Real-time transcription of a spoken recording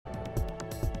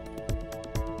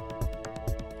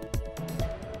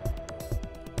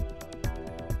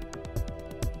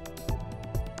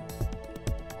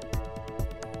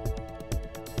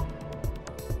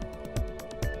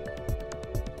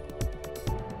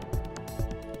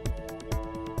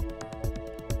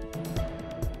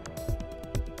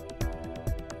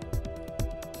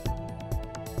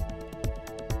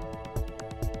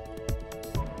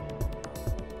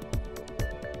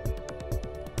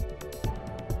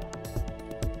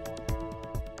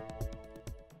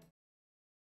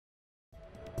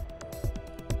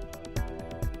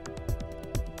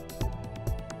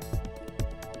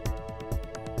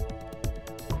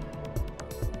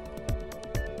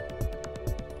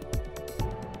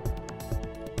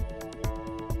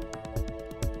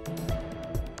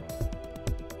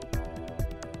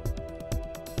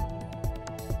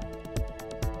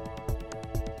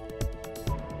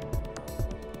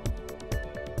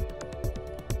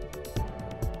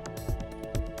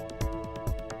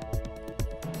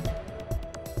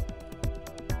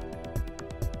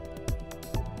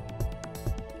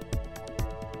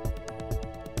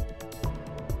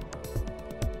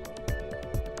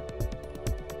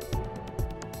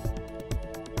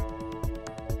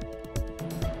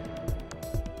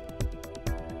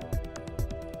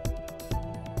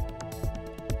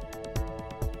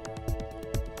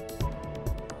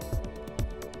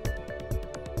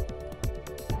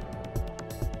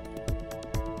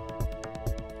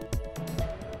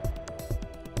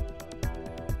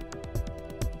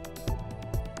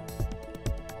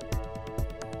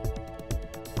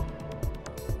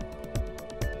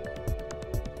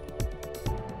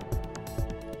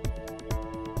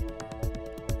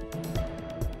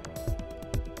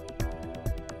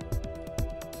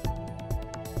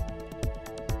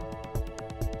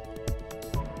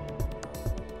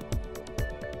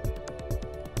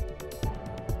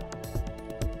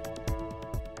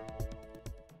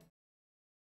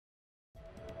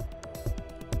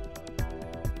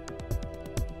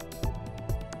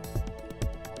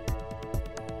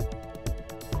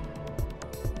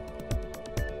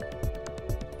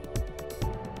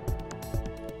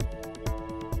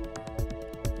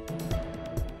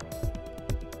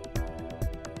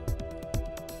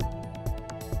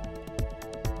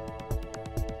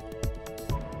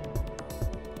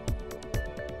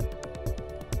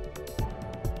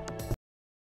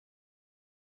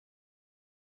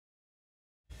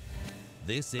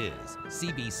This is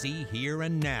CBC Here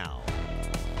and Now.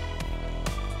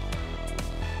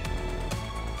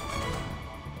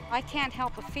 I can't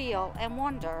help but feel and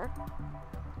wonder,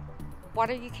 what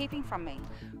are you keeping from me?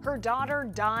 Her daughter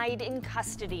died in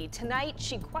custody. Tonight,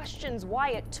 she questions why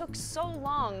it took so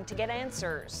long to get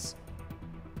answers.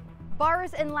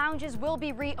 Bars and lounges will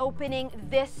be reopening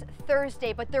this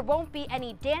Thursday, but there won't be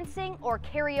any dancing or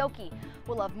karaoke.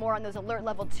 We'll have more on those Alert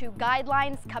Level 2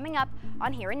 guidelines coming up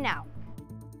on Here and Now.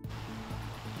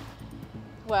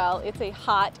 Well, it's a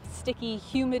hot, sticky,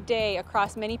 humid day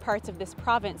across many parts of this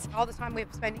province. All the time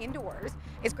we've spent indoors,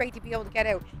 it's great to be able to get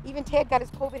out. Even Ted got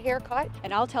his COVID haircut.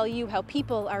 And I'll tell you how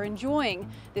people are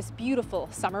enjoying this beautiful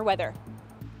summer weather.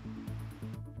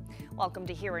 Welcome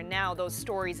to Here and Now. Those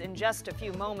stories in just a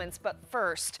few moments. But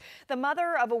first, the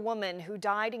mother of a woman who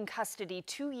died in custody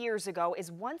 2 years ago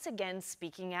is once again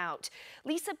speaking out.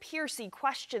 Lisa Piercy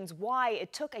questions why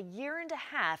it took 1.5 years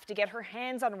to get her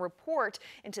hands on a report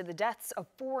into the deaths of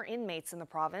 4 inmates in the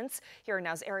province. Here and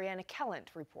Now's Ariana Kelland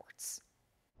reports.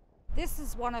 This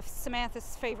is one of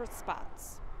Samantha's favorite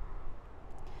spots.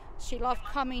 She loved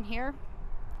coming here,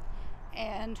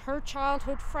 and her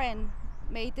childhood friend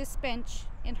made this bench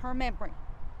in her memory.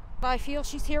 I feel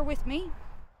she's here with me.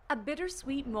 A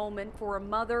bittersweet moment for a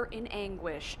mother in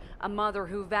anguish, a mother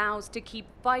who vows to keep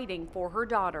fighting for her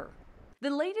daughter.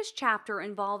 The latest chapter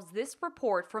involves this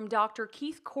report from Dr.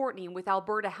 Keith Courtney with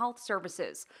Alberta Health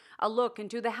Services, a look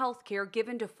into the health care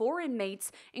given to 4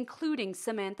 inmates, including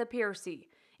Samantha Piercy.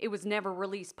 It was never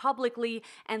released publicly,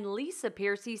 and Lisa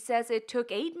Piercy says it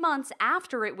took 8 months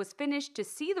after it was finished to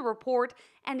see the report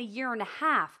and 1.5 years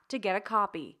to get a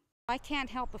copy. I can't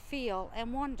help but feel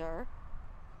and wonder,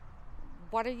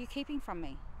 what are you keeping from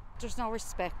me? There's no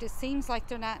respect. It seems like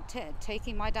they're not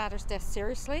taking my daughter's death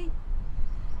seriously.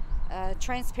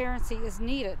 Transparency is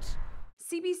needed.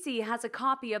 CBC has a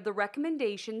copy of the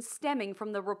recommendations stemming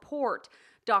from the report.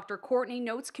 Dr. Courtney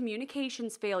notes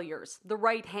communications failures, the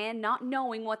right hand not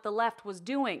knowing what the left was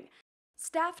doing.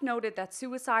 Staff noted that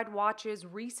suicide watches,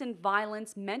 recent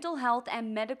violence, mental health,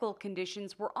 and medical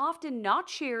conditions were often not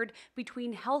shared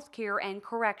between healthcare and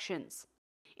corrections.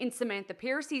 In Samantha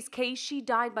Piercy's case, she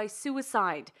died by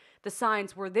suicide. The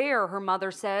signs were there, her mother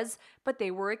says, but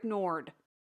they were ignored.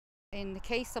 In the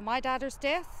case of my daughter's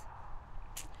death,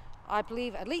 I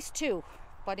believe at least 2,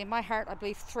 but in my heart I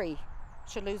believe 3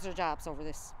 should lose their jobs over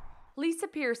this. Lisa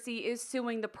Piercy is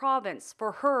suing the province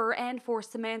for her and for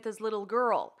Samantha's little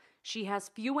girl. She has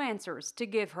few answers to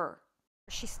give her.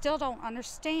 She still don't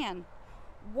understand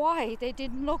why they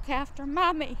didn't look after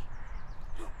Mommy.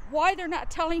 Why they're not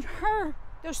telling her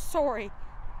they're sorry.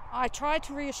 I tried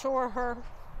to reassure her,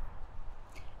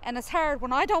 and it's hard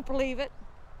when I don't believe it,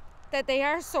 that they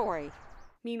are sorry.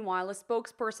 Meanwhile, a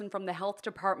spokesperson from the health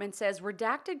department says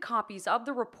redacted copies of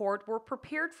the report were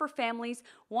prepared for families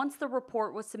once the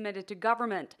report was submitted to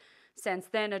government. Since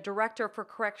then, a director for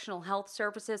correctional health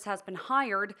services has been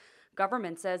hired.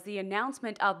 Government says the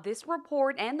announcement of this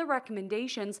report and the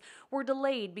recommendations were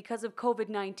delayed because of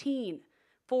COVID-19.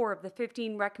 4 of the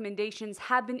 15 recommendations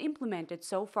have been implemented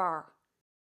so far.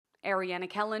 Ariana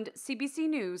Kelland, CBC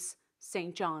News,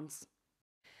 St. John's.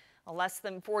 Less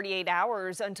than 48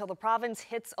 hours until the province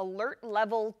hits Alert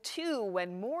Level 2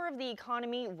 when more of the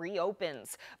economy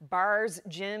reopens. Bars,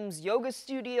 gyms, yoga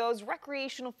studios,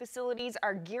 recreational facilities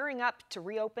are gearing up to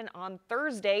reopen on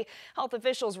Thursday. Health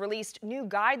officials released new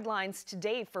guidelines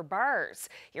today for bars.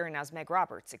 Here and Now's Meg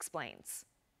Roberts explains.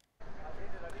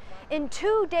 In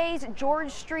 2 days, George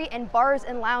Street and bars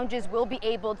and lounges will be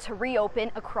able to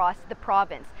reopen across the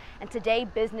province. And today,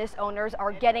 business owners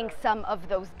are getting some of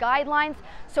those guidelines.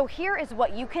 So here is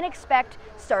what you can expect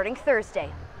starting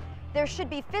Thursday. There should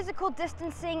be physical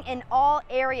distancing in all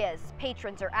areas.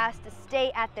 Patrons are asked to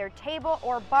stay at their table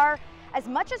or bar as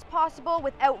much as possible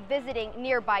without visiting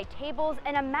nearby tables,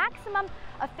 and a maximum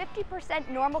of 50%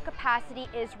 normal capacity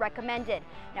is recommended.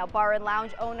 Now, bar and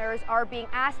lounge owners are being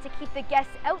asked to keep the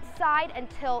guests outside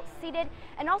until seated,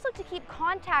 and also to keep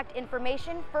contact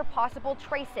information for possible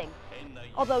tracing.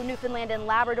 Although Newfoundland and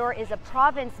Labrador is a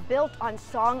province built on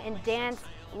song and dance,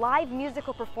 live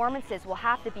musical performances will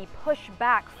have to be pushed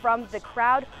back from the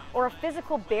crowd, or a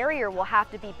physical barrier will have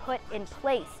to be put in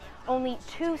place. Only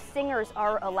 2 singers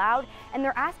are allowed, and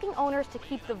they're asking owners to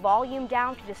keep the volume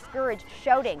down to discourage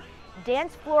shouting.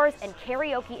 Dance floors and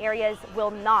karaoke areas will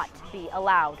not be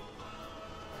allowed.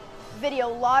 Video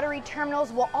lottery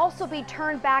terminals will also be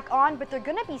turned back on, but they're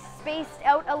going to be spaced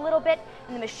out a little bit,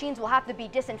 and the machines will have to be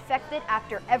disinfected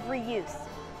after every use.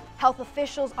 Health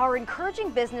officials are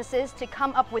encouraging businesses to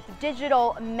come up with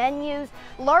digital menus,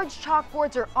 large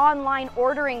chalkboards, or online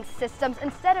ordering systems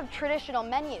instead of traditional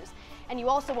menus. And you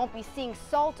also won't be seeing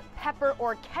salt, pepper,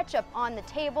 or ketchup on the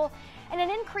table. And an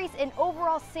increase in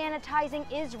overall sanitizing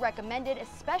is recommended,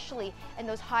 especially in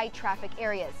those high traffic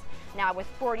areas. Now, with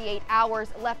 48 hours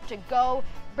left to go,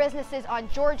 businesses on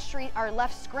George Street are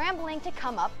left scrambling to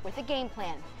come up with a game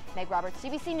plan. Meg Roberts,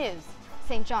 CBC News,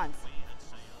 St. John's.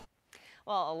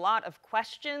 Well, a lot of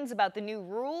questions about the new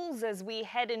rules as we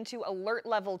head into alert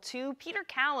level 2. Peter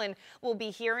Callan will be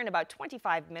here in about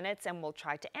 25 minutes and will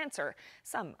try to answer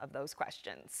some of those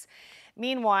questions.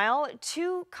 Meanwhile,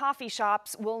 2 coffee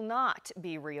shops will not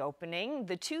be reopening.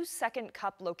 The 2 Second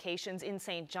Cup locations in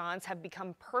St. John's have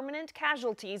become permanent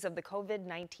casualties of the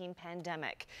COVID-19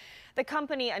 pandemic. The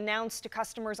company announced to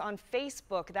customers on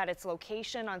Facebook that its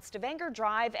location on Stavanger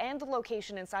Drive and the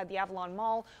location inside the Avalon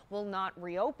Mall will not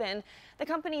reopen. The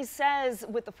company says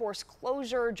with the forced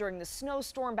closure during the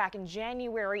snowstorm back in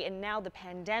January and now the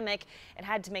pandemic, it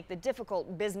had to make the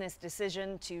difficult business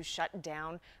decision to shut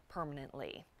down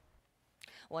permanently.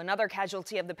 Well, another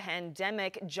casualty of the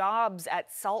pandemic, jobs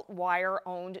at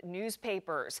Saltwire-owned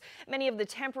newspapers. Many of the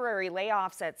temporary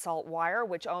layoffs at Saltwire,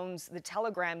 which owns the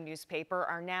Telegram newspaper,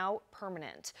 are now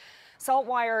permanent.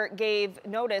 Saltwire gave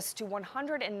notice to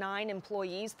 109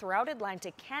 employees throughout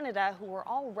Atlantic Canada who were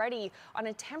already on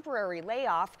a temporary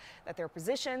layoff that their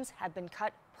positions have been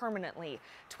cut permanently.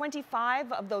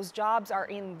 25 of those jobs are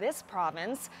in this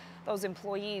province. Those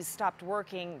employees stopped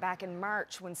working back in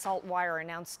March when Saltwire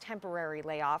announced temporary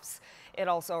layoffs. It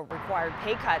also required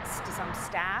pay cuts to some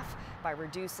staff by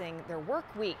reducing their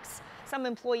work weeks. Some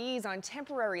employees on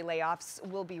temporary layoffs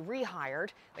will be rehired.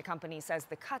 The company says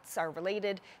the cuts are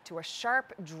related to a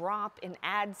sharp drop in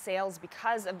ad sales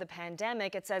because of the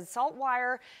pandemic. It says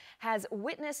Saltwire has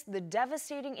witnessed the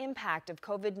devastating impact of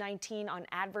COVID-19 on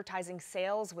advertising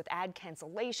sales, with ad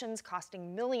cancellations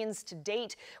costing millions to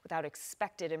date without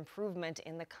expected improvement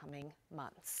in the coming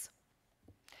months.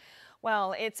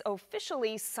 Well, it's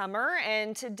officially summer,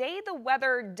 and today the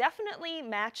weather definitely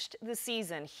matched the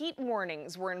season. Heat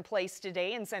warnings were in place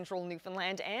today in central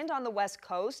Newfoundland and on the west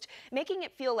coast, making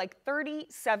it feel like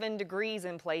 37 degrees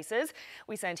in places.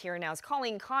 We sent Here and Now's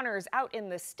Colleen Connors out in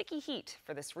the sticky heat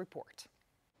for this report.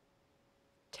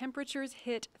 Temperatures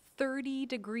hit 30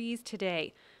 degrees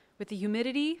today, with the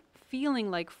humidity feeling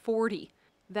like 40.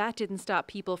 That didn't stop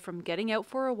people from getting out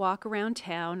for a walk around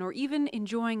town or even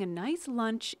enjoying a nice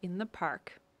lunch in the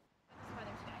park.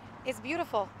 It's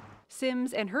beautiful.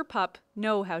 Sims and her pup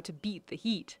know how to beat the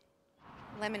heat.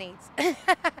 Lemonades.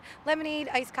 Lemonade,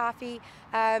 iced coffee,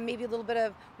 maybe a little bit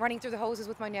of running through the hoses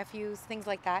with my nephews, things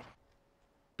like that.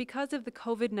 Because of the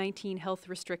COVID-19 health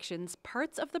restrictions,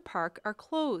 parts of the park are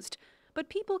closed, but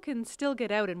people can still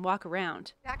get out and walk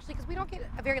around. Actually, because we don't get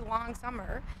a very long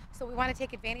summer, so we want to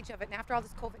take advantage of it. And after all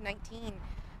this COVID-19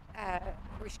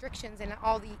 restrictions and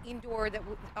all the indoor,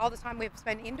 all the time we've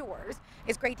spent indoors,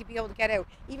 it's great to be able to get out.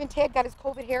 Even Ted got his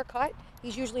COVID haircut.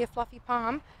 He's usually a fluffy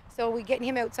palm, so we're getting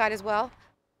him outside as well.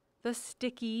 The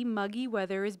sticky, muggy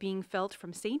weather is being felt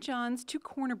from St. John's to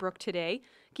Corner Brook today,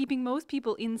 keeping most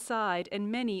people inside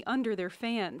and many under their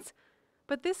fans.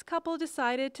 But this couple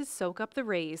decided to soak up the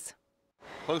rays.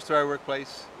 Close to our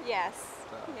workplace. Yes,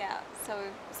 yeah. So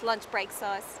it's lunch break, so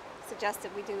I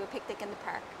suggested we do a picnic in the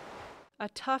park. A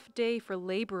tough day for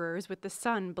laborers with the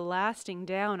sun blasting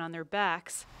down on their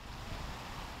backs.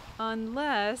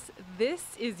 Unless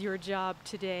this is your job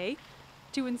today,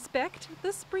 to inspect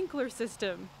the sprinkler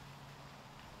system.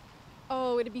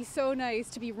 Oh, it'd be so nice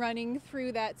to be running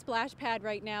through that splash pad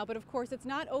right now, but of course it's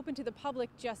not open to the public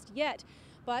just yet.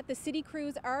 But the city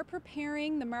crews are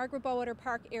preparing the Margaret Bowater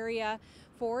Park area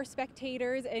for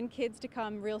spectators and kids to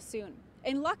come real soon.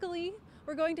 And luckily,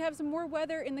 we're going to have some more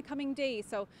weather in the coming days,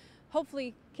 so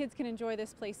hopefully kids can enjoy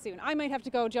this place soon. I might have to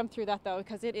go jump through that though,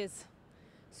 because it is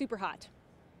super hot.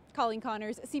 Colleen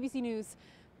Connors, CBC News,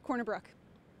 Corner Brook.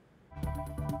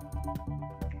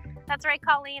 That's right,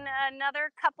 Colleen.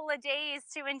 Another couple of days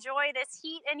to enjoy this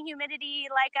heat and humidity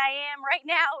like I am right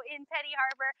now in Petty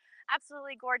Harbor.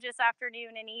 Absolutely gorgeous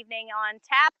afternoon and evening on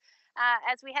tap.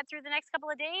 As we head through the next couple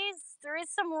of days, there is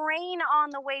some rain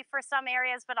on the way for some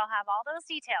areas, but I'll have all those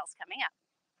details coming up.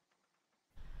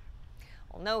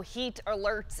 Well, no heat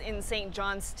alerts in St.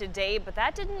 John's today, but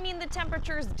that didn't mean the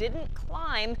temperatures didn't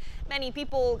climb. Many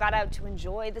people got out to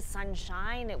enjoy the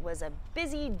sunshine. It was a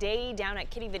busy day down at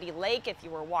Kitty Vitty Lake if you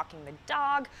were walking the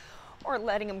dog or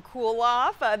letting them cool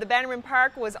off. The Bannerman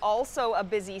Park was also a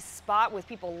busy spot with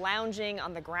people lounging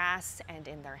on the grass and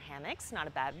in their hammocks. Not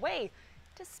a bad way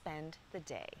to spend the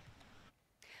day.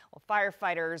 Well,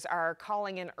 firefighters are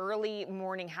calling an early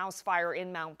morning house fire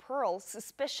in Mount Pearl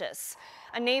suspicious.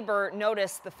 A neighbor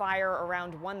noticed the fire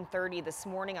around 1:30 this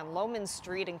morning on Lowman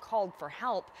Street and called for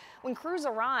help. When crews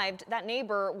arrived, that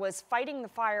neighbor was fighting the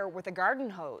fire with a garden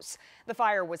hose. The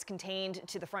fire was contained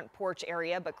to the front porch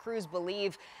area, but crews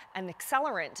believe an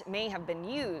accelerant may have been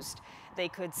used. They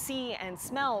could see and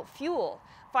smell fuel.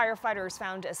 Firefighters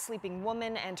found a sleeping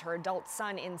woman and her adult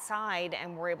son inside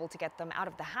and were able to get them out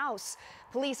of the house.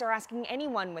 Police are asking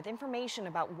anyone with information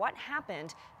about what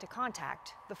happened to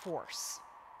contact the force.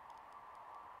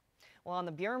 Well, on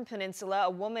the Burin Peninsula, a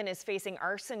woman is facing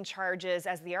arson charges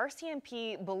as the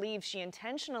RCMP believes she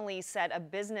intentionally set a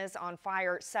business on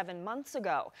fire 7 months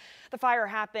ago. The fire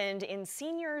happened in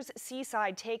Seniors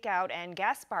Seaside Takeout and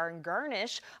Gas Bar in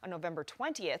Garnish on November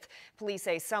 20th. Police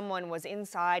say someone was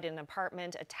inside an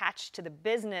apartment attached to the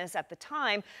business at the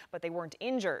time, but they weren't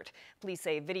injured. Police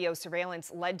say video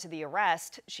surveillance led to the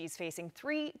arrest. She's facing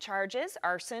 3 charges: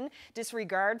 arson,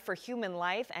 disregard for human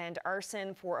life, and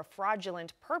arson for a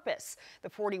fraudulent purpose. The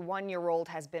 41-year-old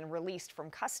has been released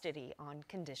from custody on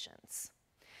conditions.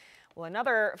 Well,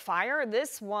 another fire,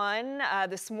 this one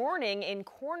this morning in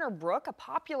Corner Brook. A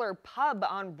popular pub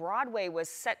on Broadway was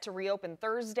set to reopen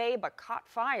Thursday but caught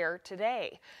fire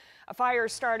today. A fire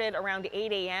started around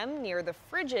 8 a.m. near the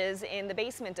fridges in the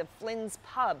basement of Flynn's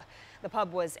Pub. The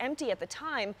pub was empty at the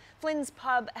time. Flynn's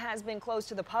Pub has been closed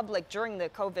to the public during the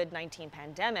COVID-19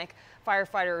 pandemic.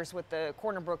 Firefighters with the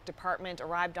Corner Brook Department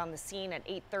arrived on the scene at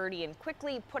 8:30 and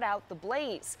quickly put out the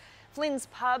blaze. Flynn's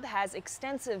Pub has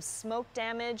extensive smoke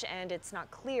damage, and it's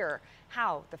not clear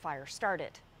how the fire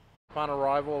started. Upon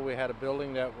arrival, we had a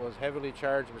building that was heavily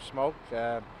charged with smoke.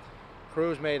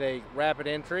 Crews made a rapid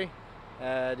entry,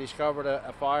 discovered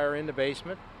a fire in the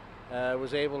basement,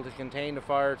 was able to contain the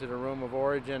fire to the room of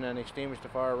origin and extinguish the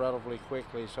fire relatively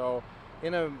quickly. So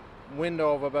in a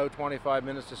window of about 25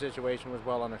 minutes, the situation was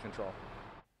well under control.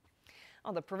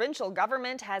 Well, the provincial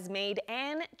government has made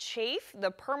Anne Chafe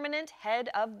the permanent head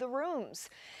of the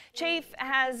rooms. Chafe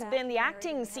has been the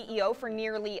acting CEO for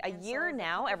nearly a year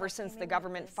now, ever since the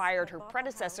government fired her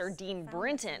predecessor, Dean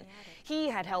Brinton. He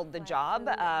had held the job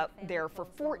there for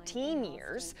 14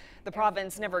 years. The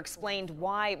province never explained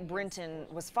why Brinton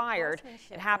was fired.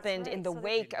 It happened in the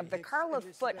wake of the Carla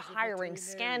Foote hiring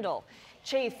scandal.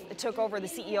 Chafe took over the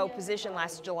CEO position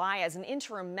last July as an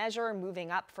interim measure, moving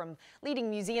up from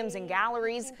leading museums and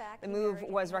galleries. The move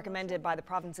was recommended by the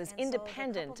province's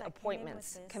Independent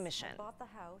Appointments Commission.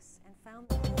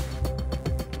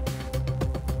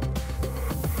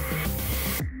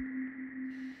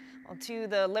 Well, to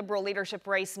the Liberal leadership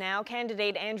race now.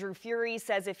 Candidate Andrew Furey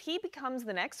says if he becomes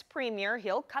the next premier,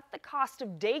 he'll cut the cost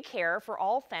of daycare for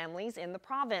all families in the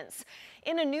province.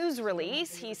 In a news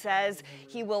release, he says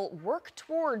he will work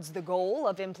towards the goal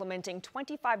of implementing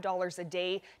 $25 a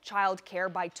day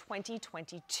childcare by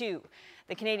 2022.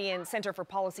 The Canadian Centre for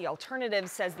Policy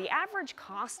Alternatives says the average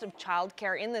cost of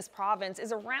childcare in this province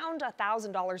is around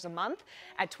 $1,000 a month.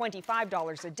 At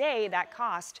 $25 a day, that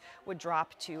cost would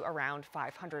drop to around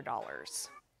 $500.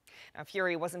 Now,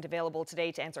 Furey wasn't available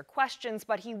today to answer questions,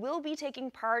 but he will be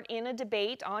taking part in a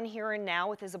debate on Here and Now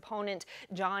with his opponent,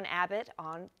 John Abbott,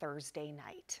 on Thursday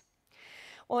night.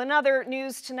 Well, in other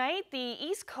news tonight, the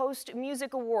East Coast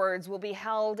Music Awards will be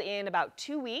held in about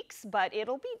 2 weeks, but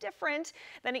it'll be different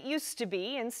than it used to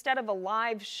be. Instead of a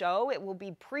live show, it will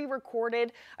be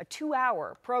pre-recorded, a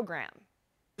 2-hour program.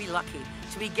 Be lucky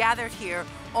to be gathered here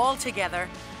all together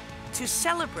to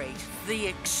celebrate the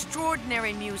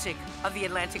extraordinary music of the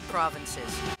Atlantic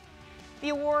provinces. The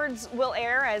awards will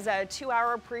air as a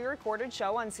 2-hour pre-recorded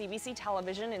show on CBC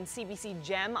Television and CBC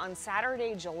Gem on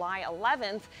Saturday, July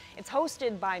 11th. It's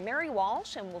hosted by Mary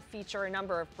Walsh and will feature a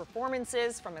number of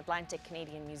performances from Atlantic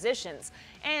Canadian musicians.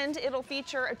 And it'll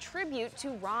feature a tribute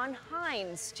to Ron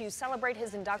Hines to celebrate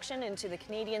his induction into the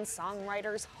Canadian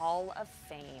Songwriters Hall of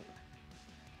Fame.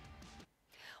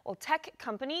 Well, tech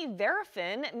company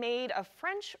Verafin made a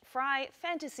French fry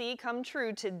fantasy come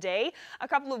true today. A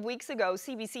couple of weeks ago,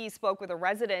 CBC spoke with a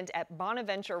resident at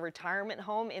Bonaventure Retirement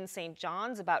Home in St.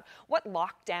 John's about what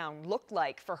lockdown looked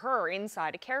like for her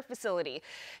inside a care facility.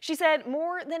 She said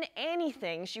more than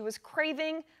anything, she was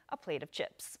craving a plate of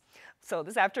chips. So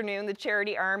this afternoon, the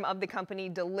charity arm of the company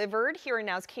delivered. Here and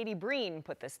Now's Katie Breen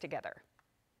put this together.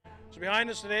 So behind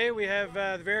us today we have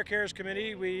the VeraCares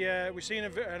Committee. We seen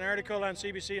an article on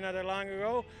CBC not that long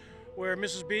ago where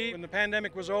Mrs. B, when the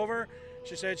pandemic was over,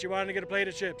 she said she wanted to get a plate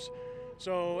of chips.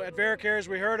 So at VeraCares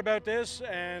we heard about this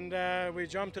and we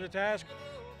jumped to the task.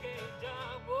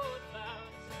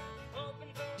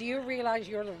 Do you realize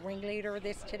you're the ringleader of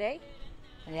this today?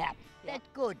 Yeah, that's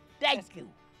good. Thank you.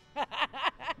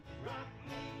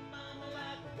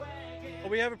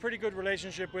 We have a pretty good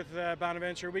relationship with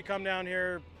Bonaventure. We come down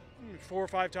here 4 or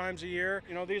 5 times a year.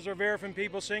 You know, these are Verafin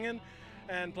people singing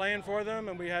and playing for them,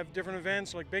 and we have different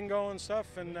events like bingo and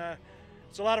stuff, and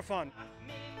it's a lot of fun.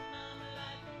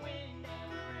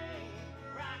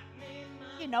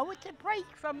 You know, it's a break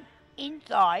from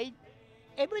inside.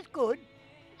 It was good,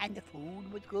 and the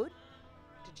food was good.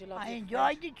 Did you love I your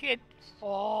enjoyed French? the chips.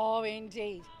 Oh,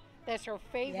 indeed. That's her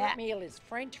favourite Yeah. meal is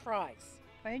French fries.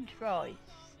 French fries.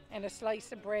 And a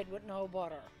slice of bread with no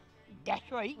butter. That's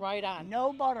right. Right on.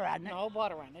 No butter on it. No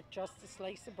butter on it, just a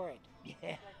slice of bread.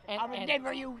 Yeah. And, I would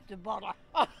never use the butter.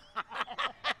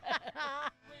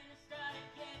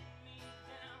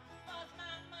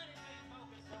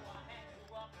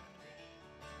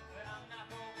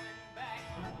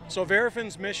 So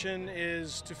Verafin's mission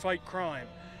is to fight crime.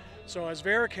 So as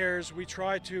VeraCares, we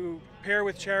try to pair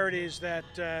with charities that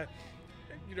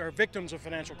are victims of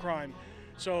financial crime.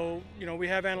 So, you know, we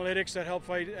have analytics that help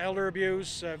fight elder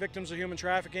abuse, victims of human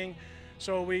trafficking.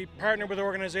 So we partner with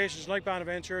organizations like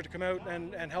Bonaventure to come out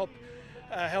and help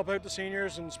out the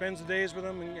seniors and spend the days with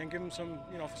them and give them some,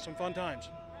 you know, some fun times.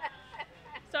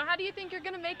 So how do you think you're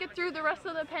going to make it through the rest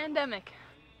of the pandemic?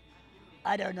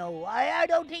 I don't know. I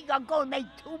don't think I'm going to make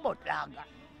too much longer.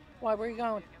 Why, where are you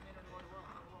going?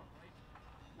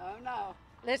 Oh, no.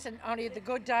 Listen, only the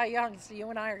good die young, so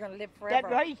you and I are going to live forever.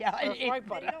 That's right. That's right,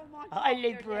 buddy. I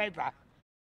live forever.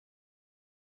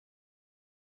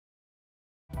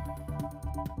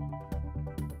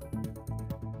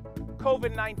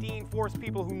 COVID-19 forced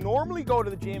people who normally go to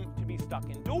the gym to be stuck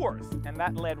indoors, and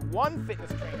that led one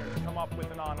fitness trainer to come up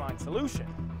with an online solution.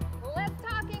 Less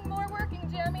talking, more working,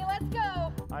 Jeremy. Let's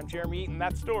go. I'm Jeremy Eaton.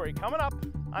 That story coming up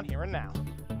on Here and Now.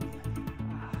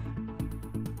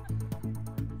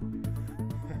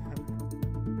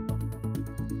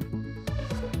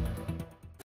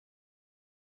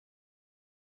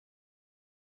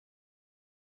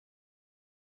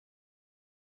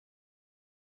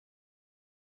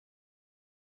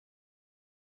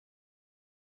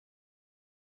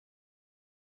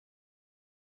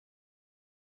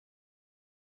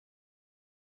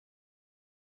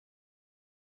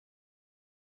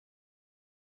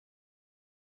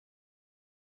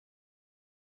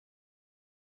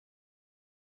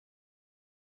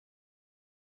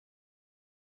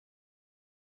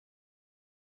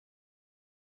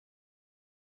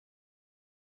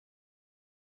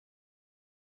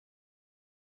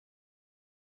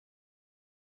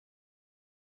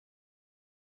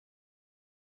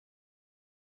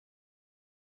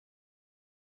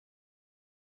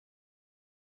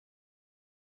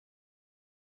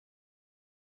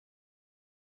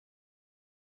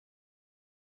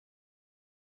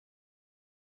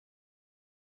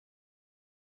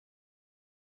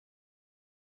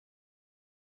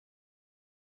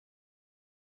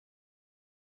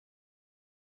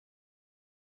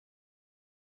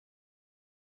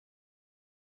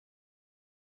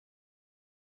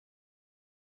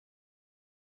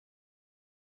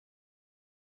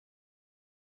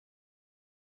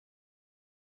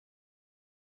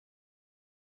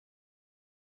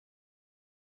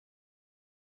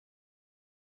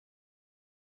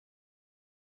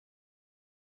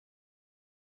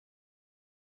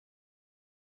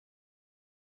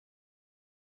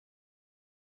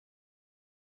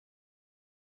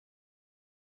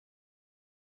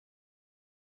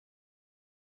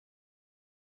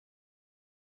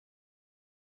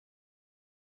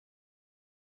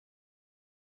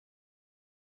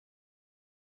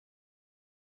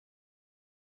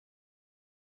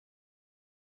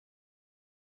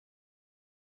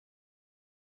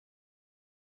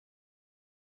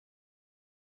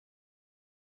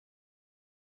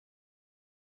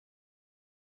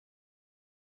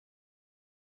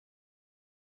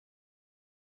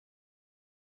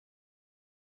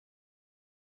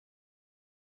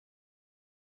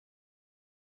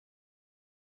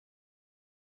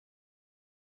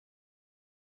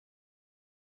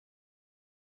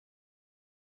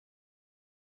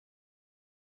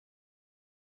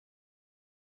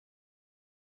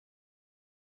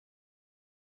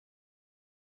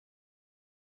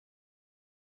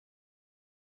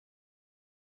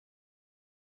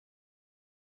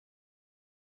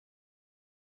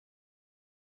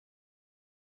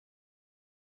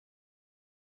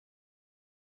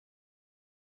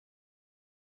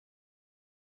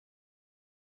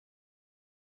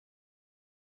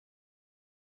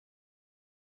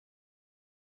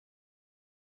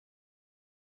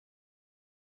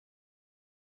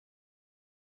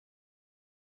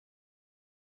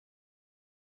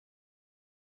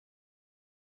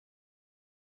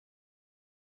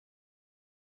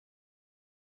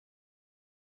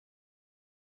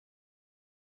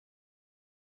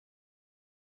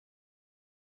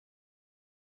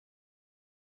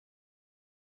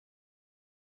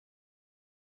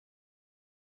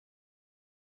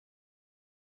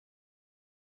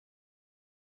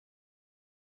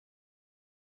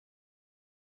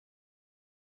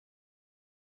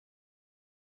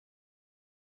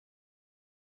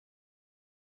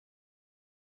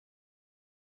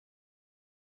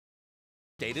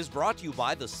 update is brought to you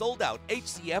by the sold-out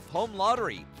HCF Home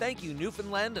Lottery. Thank you,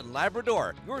 Newfoundland and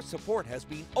Labrador. Your support has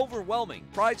been overwhelming.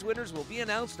 Prize winners will be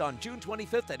announced on June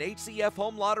 25th at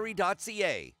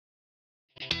hcfhomelottery.ca.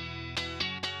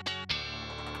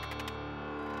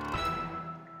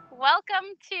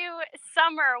 Welcome to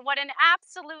summer. What an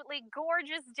absolutely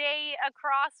gorgeous day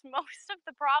across most of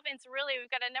the province, really. We've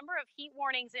got a number of heat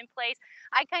warnings in place.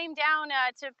 I came down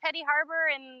to Petty Harbour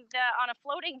and on a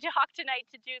floating dock tonight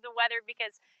to do the weather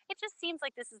because it just seems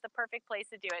like this is the perfect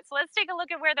place to do it. So let's take a look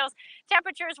at where those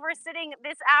temperatures were sitting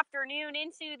this afternoon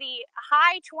into the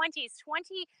high 20s,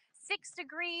 26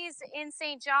 degrees in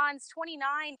St. John's,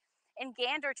 29 in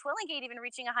Gander, Twillingate even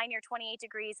reaching a high near 28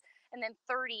 degrees, and then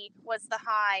 30 was the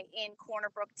high in Corner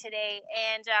Brook today.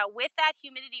 And with that,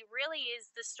 humidity really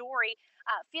is the story.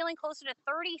 Feeling closer to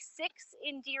 36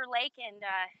 in Deer Lake, and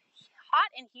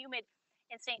hot and humid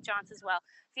in St. John's as well.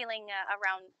 Feeling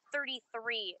around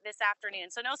 33 this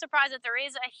afternoon. So no surprise that there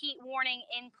is a heat warning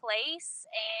in place,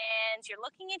 and you're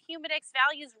looking at humidex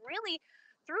values really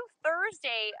through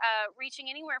Thursday,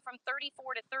 reaching anywhere from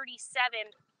 34 to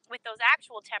 37, with those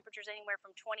actual temperatures anywhere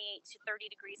from 28 to 30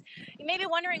 degrees. You may be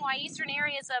wondering why eastern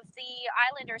areas of the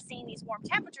island are seeing these warm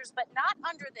temperatures, but not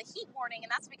under the heat warning, and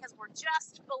that's because we're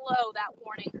just below that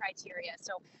warning criteria.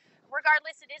 So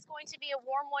regardless, it is going to be a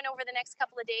warm one over the next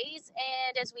couple of days,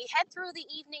 and as we head through the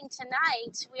evening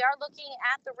tonight, we are looking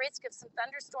at the risk of some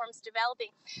thunderstorms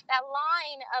developing. That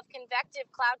line of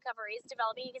convective cloud cover is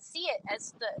developing. You can see it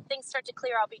as the things start to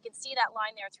clear out, but you can see that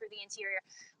line there through the interior.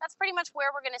 That's pretty much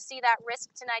where we're going to see that risk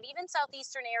tonight. Even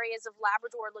southeastern areas of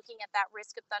Labrador looking at that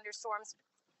risk of thunderstorms.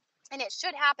 And it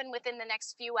should happen within the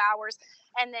next few hours,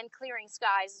 and then clearing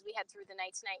skies as we head through the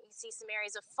night tonight. You see some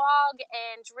areas of fog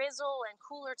and drizzle and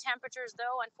cooler temperatures,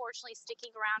 though unfortunately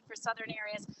sticking around for southern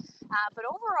areas. But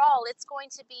overall, it's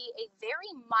going to be a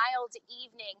very mild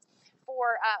evening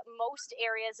for most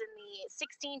areas in the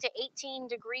 16 to 18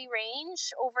 degree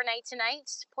range overnight tonight.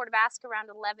 Port aux Basques around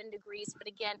 11 degrees, but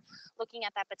again, looking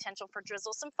at that potential for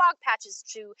drizzle. Some fog patches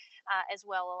too as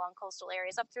well along coastal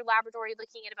areas. Up through Labrador, you're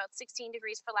looking at about 16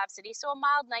 degrees for Lab City, so a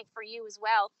mild night for you as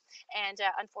well. And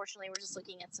unfortunately, we're just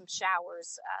looking at some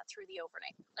showers through the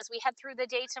overnight. As we head through the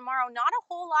day tomorrow, not a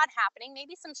whole lot happening,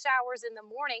 maybe some showers in the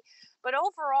morning, but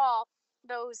overall,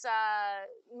 those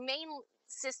main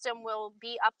system will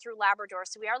be up through Labrador.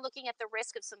 So we are looking at the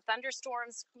risk of some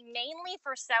thunderstorms, mainly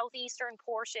for southeastern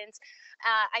portions.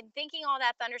 I'm thinking all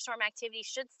that thunderstorm activity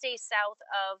should stay south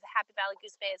of Happy Valley,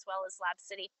 Goose Bay, as well as Lab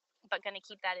City, but going to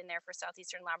keep that in there for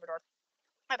southeastern Labrador.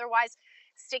 Otherwise,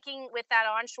 sticking with that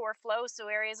onshore flow,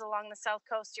 so areas along the south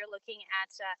coast, you're looking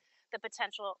at the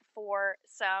potential for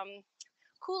some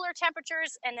cooler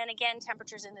temperatures, and then again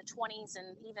temperatures in the 20s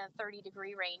and even 30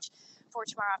 degree range for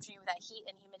tomorrow afternoon with that heat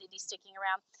and humidity sticking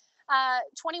around.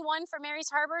 21 for Mary's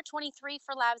Harbor, 23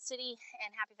 for Lab City, and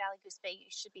Happy Valley, Goose Bay,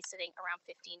 you should be sitting around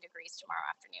 15 degrees tomorrow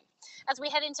afternoon. As we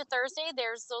head into Thursday,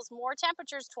 there's those more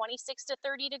temperatures, 26 to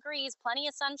 30 degrees, plenty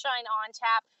of sunshine on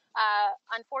tap.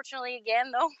 Unfortunately,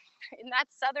 again, though, in that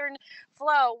southern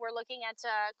flow, we're looking at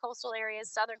coastal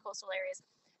areas, southern coastal areas,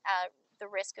 the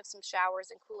risk of some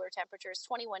showers and cooler temperatures.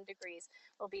 21 degrees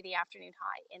will be the afternoon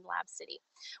high in Lab City.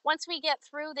 Once we get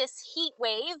through this heat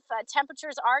wave,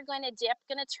 temperatures are going to dip,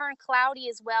 going to turn cloudy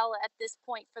as well at this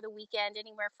point for the weekend,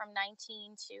 anywhere from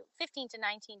 15 to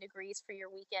 19 degrees for your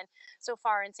weekend so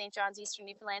far in St. John's, eastern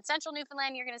Newfoundland. Central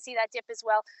Newfoundland, you're going to see that dip as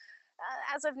well.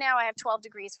 As of now, I have 12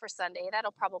 degrees for Sunday. That'll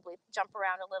probably jump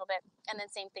around a little bit. And then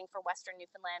same thing for western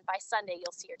Newfoundland. By Sunday,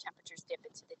 you'll see your temperatures dip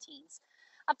into the teens.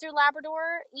 Up through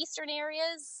Labrador, eastern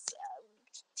areas,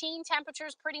 teen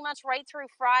temperatures pretty much right through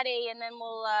Friday, and then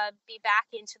we'll be back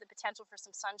into the potential for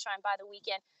some sunshine by the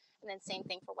weekend. And then same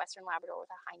thing for western Labrador with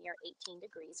a high near 18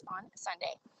 degrees on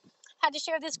Sunday. Had to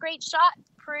share this great shot,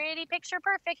 pretty picture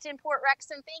perfect in Port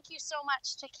Rexon. Thank you so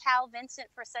much to Cal Vincent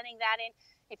for sending that in.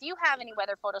 If you have any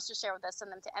weather photos to share with us,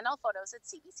 send them to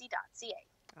nlphotos@cbc.ca.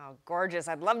 Oh, gorgeous.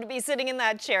 I'd love to be sitting in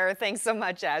that chair. Thanks so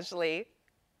much, Ashley.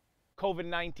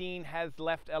 COVID-19 has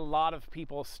left a lot of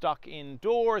people stuck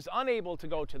indoors, unable to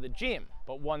go to the gym.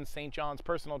 But one St. John's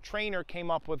personal trainer came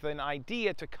up with an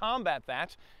idea to combat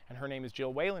that, and her name is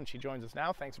Jill Whalen. She joins us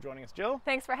now. Thanks for joining us, Jill.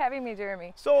 Thanks for having me,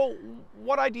 Jeremy. So,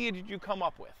 what idea did you come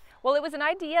up with? Well, it was an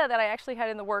idea that I actually had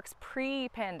in the works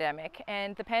pre-pandemic,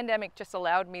 and the pandemic just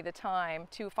allowed me the time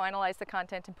to finalize the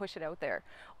content and push it out there.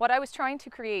 What I was trying to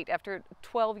create after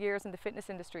 12 years in the fitness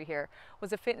industry here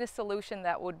was a fitness solution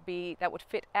that would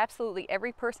fit absolutely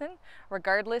every person,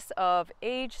 regardless of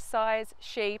age, size,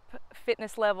 shape,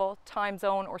 fitness level, time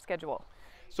zone, or schedule.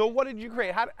 So what did you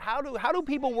create? How do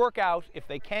people work out if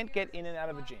they can't get in and out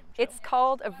of a gym? It's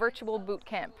called a virtual boot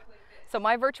camp. So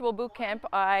my virtual boot camp,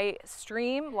 I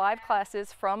stream live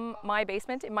classes from my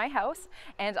basement in my house,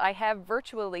 and I have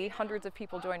virtually hundreds of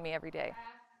people join me every day.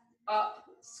 Up,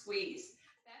 squeeze.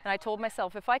 And I told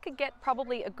myself if I could get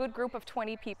probably a good group of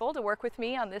 20 people to work with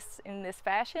me on in this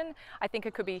fashion, I think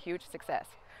it could be a huge success.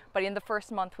 But in the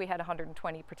first month we had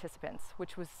 120 participants,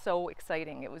 which was so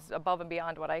exciting. It was above and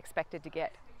beyond what I expected to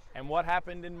get. And what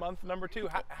happened in month number 2?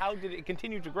 How did it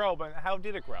continue to grow, but how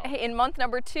did it grow? In month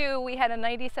number 2, we had a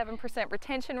 97%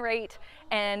 retention rate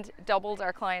and doubled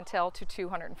our clientele to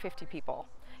 250 people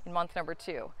in month number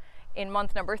 2. In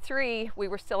month number 3, we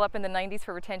were still up in the 90s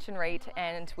for retention rate,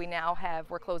 and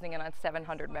we're closing in on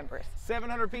 700 members.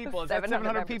 700 people? Is that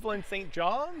 700 people in St.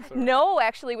 John's? Or? No,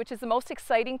 actually, which is the most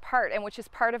exciting part, and which is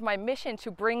part of my mission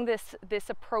to bring this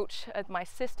approach, my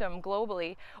system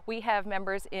globally. We have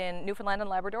members in Newfoundland and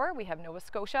Labrador, we have Nova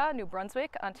Scotia, New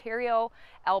Brunswick, Ontario,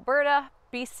 Alberta,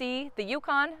 BC, the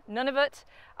Yukon, Nunavut,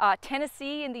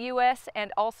 Tennessee in the US,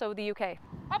 and also the UK.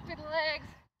 Up your legs.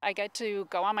 I get to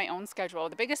go on my own schedule.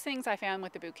 The biggest things I found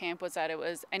with the boot camp was that it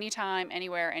was anytime,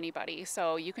 anywhere, anybody.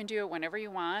 So you can do it whenever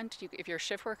you want. If you're a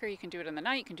shift worker, you can do it in the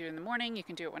night, you can do it in the morning, you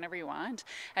can do it whenever you want,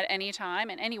 at any time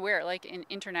and anywhere, like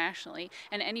internationally,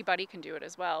 and anybody can do it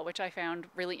as well, which I found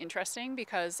really interesting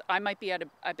because I might be at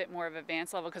a bit more of an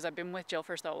advanced level because I've been with Jill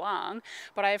for so long,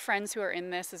 but I have friends who are in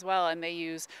this as well, and they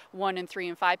use 1 and 3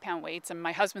 and 5 pound weights, and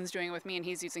my husband's doing it with me and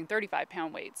he's using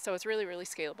 35-pound weights. So it's really, really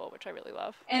scalable, which I really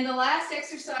love. And the last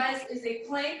exercise is a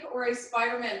plank or a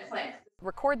Spider-Man plank.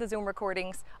 Record the Zoom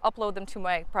recordings, upload them to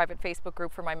my private Facebook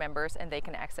group for my members, and they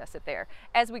can access it there.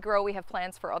 As we grow, we have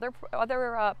plans for other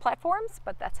platforms,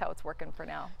 but that's how it's working for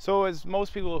now. So as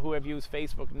most people who have used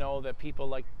Facebook know that people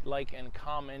like and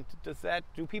comment,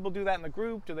 do people do that in the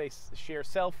group? Do they share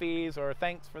selfies or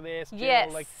thanks for this? Jill?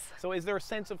 Yes. So is there a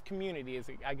sense of community,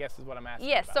 I guess is what I'm asking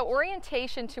Yes, about. so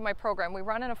orientation to my program, we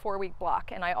run in a 4-week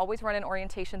block, and I always run an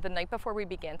orientation the night before we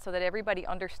begin so that everybody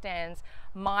understands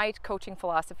my coaching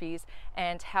philosophies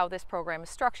and how this program is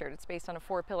structured. It's based on a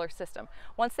 4-pillar system.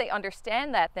 Once they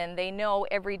understand that, then they know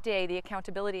every day the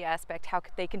accountability aspect, how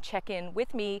they can check in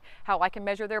with me, how I can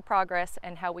measure their progress,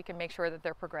 and how we can make sure that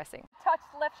they're progressing. Touch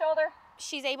left shoulder.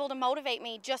 She's able to motivate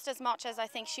me just as much as I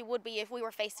think she would be if we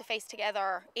were face to face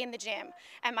together in the gym.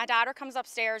 And my daughter comes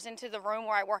upstairs into the room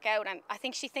where I work out, and I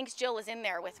think she thinks Jill is in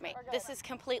there with me. This has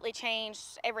completely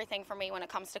changed everything for me when it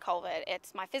comes to COVID.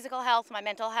 It's my physical health, my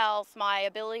mental health, my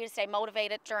ability to stay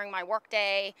motivated during my work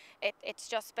day. It's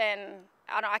just been,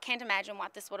 I can't imagine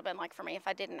what this would have been like for me if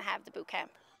I didn't have the boot camp.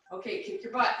 Okay, kick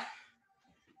your butt.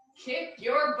 Kick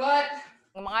your butt.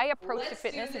 My approach to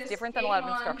fitness is different than a lot of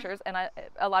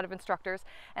instructors,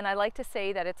 and I like to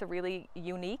say that it's a really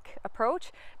unique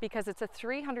approach because it's a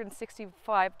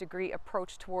 365-degree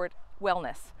approach toward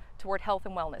wellness, toward health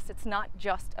and wellness. It's not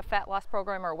just a fat loss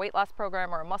program or a weight loss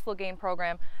program or a muscle gain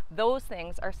program. Those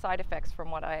things are side effects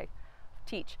from what I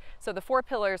teach. So the 4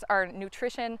 pillars are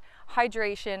nutrition,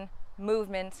 hydration,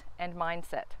 movement, and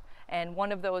mindset. And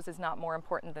one of those is not more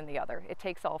important than the other. It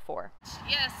takes all 4.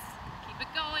 Yes, keep it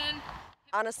going.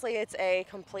 Honestly, it's a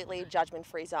completely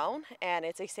judgment-free zone, and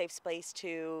it's a safe space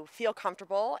to feel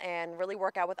comfortable and really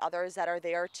work out with others that are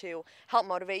there to help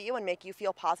motivate you and make you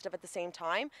feel positive at the same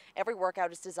time. Every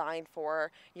workout is designed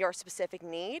for your specific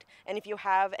need, and if you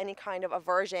have any kind of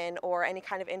aversion or any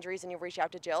kind of injuries and you reach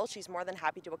out to Jill, she's more than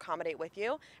happy to accommodate with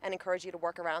you and encourage you to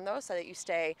work around those so that you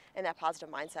stay in that positive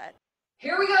mindset.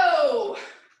 Here we go!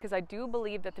 Because I do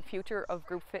believe that the future of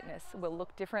group fitness will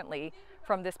look differently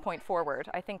from this point forward.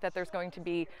 I think that there's going to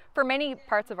be, for many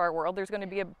parts of our world, there's going to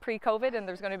be a pre-COVID and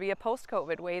there's going to be a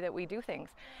post-COVID way that we do things.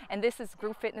 And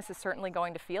group fitness is certainly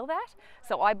going to feel that.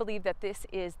 So I believe that this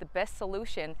is the best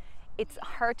solution. It's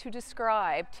hard to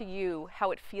describe to you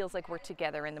how it feels like we're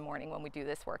together in the morning when we do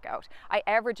this workout. I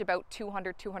average about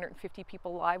 200, 250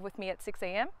 people live with me at 6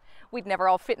 a.m. We'd never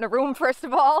all fit in a room, first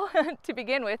of all, to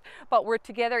begin with, but we're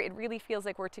together. It really feels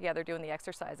like we're together doing the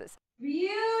exercises.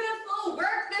 Beautiful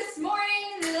work this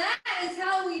morning. That is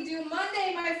how we do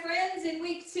Monday, my friends, in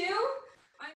week 2.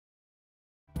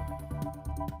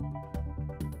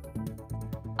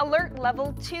 Alert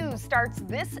Level 2 starts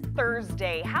this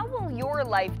Thursday. How will your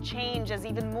life change as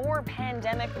even more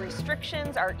pandemic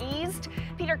restrictions are eased?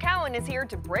 Peter Cowan is here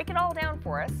to break it all down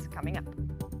for us, coming up.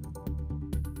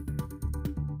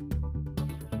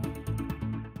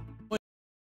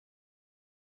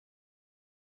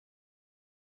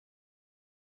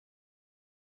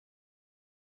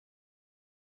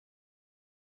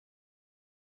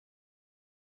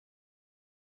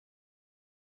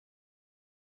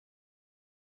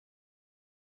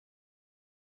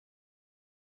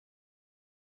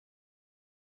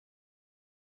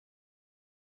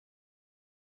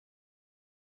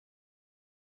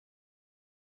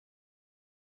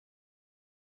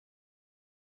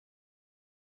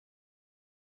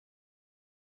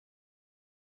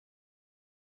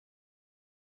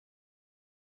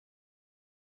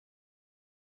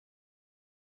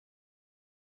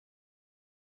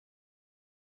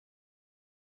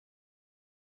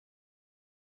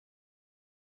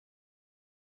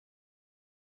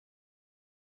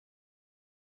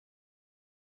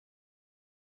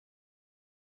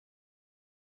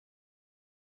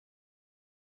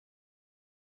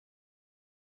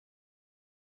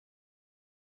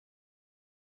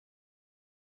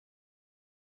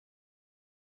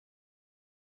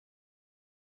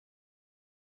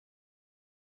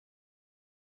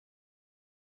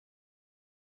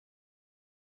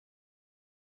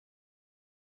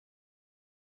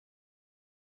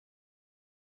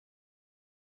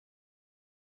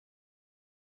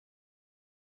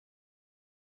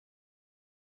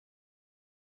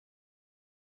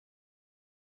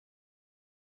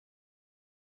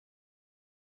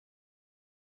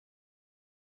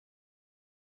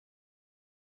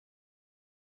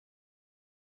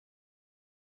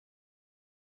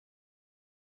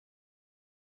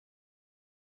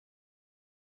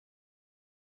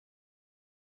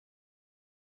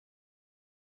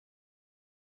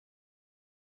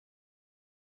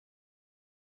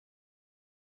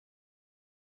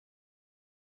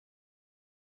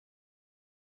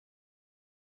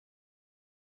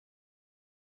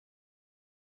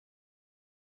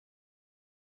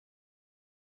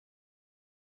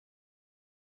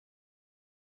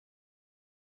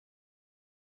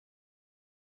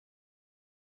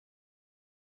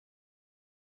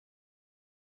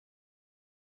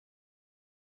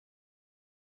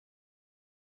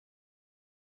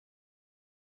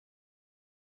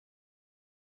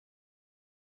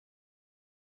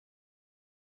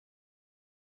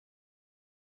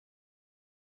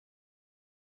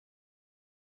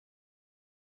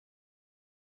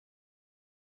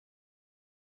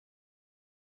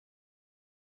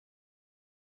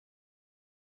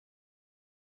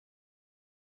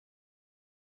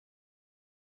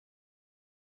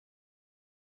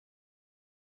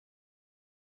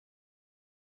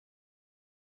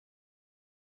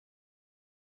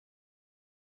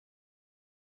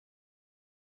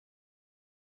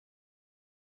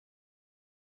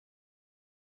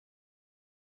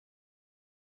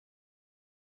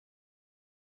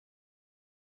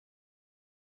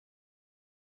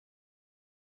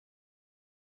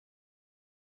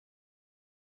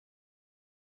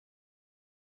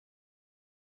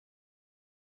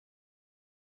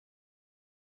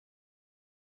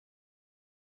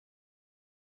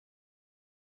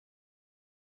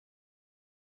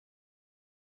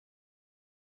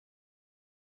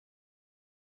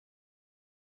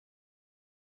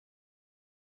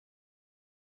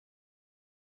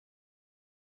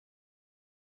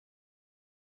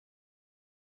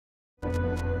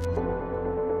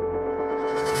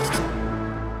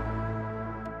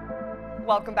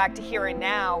 Welcome back to Here and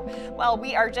Now. Well,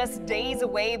 we are just days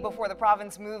away before the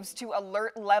province moves to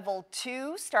alert level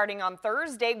 2. Starting on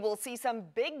Thursday, we'll see some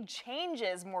big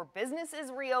changes, more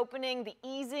businesses reopening, the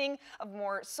easing of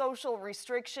more social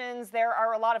restrictions. There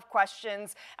are a lot of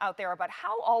questions out there about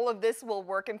how all of this will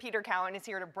work, and Peter Cowan is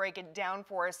here to break it down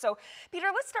for us. So, Peter,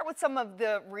 let's start with some of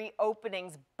the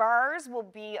reopenings. Bars will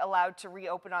be allowed to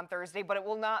reopen on Thursday, but it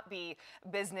will not be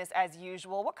business as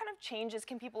usual. What kind of changes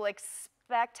can people expect?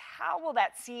 How will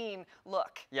that scene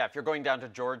look? Yeah, if you're going down to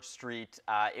George Street,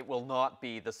 it will not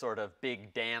be the sort of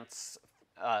big dance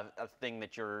thing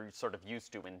that you're sort of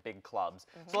used to in big clubs.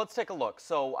 So let's take a look.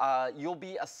 So you'll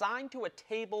be assigned to a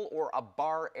table or a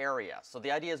bar area. So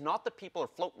the idea is not that people are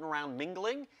floating around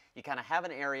mingling. You kind of have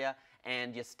an area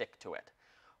and you stick to it.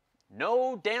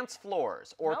 No dance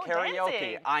floors or karaoke.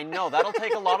 Dancing. I know, that'll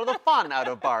take a lot of the fun out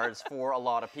of bars for a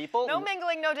lot of people. No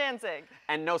mingling, no dancing.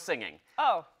 And no singing.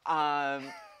 Oh.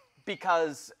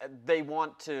 Because they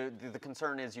want to, the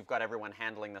concern is you've got everyone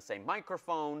handling the same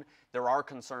microphone. There are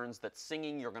concerns that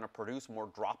singing, you're going to produce more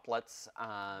droplets.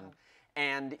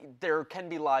 And there can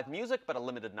be live music, but a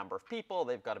limited number of people.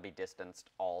 They've got to be distanced,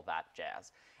 all that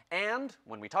jazz. And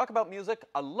when we talk about music,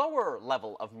 a lower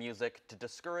level of music to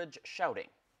discourage shouting.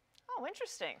 Oh,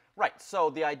 interesting. Right, so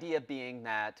the idea being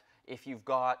that if you've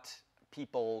got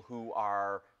people who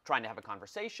are trying to have a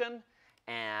conversation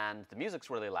and the music's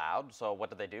really loud, so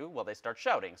what do? Well, they start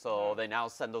shouting. So they now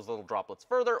send those little droplets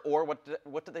further, or what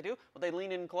do they do? Well, they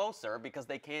lean in closer because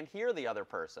they can't hear the other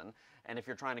person. And if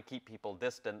you're trying to keep people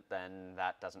distant, then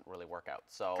that doesn't really work out.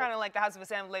 So kind of like the House of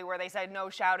Assembly where they said no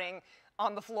shouting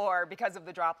on the floor because of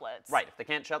the droplets. Right, if they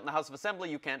can't shout in the House of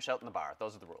Assembly, you can't shout in the bar.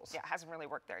 Those are the rules. Yeah, it hasn't really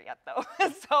worked there yet, though.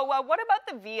 So what about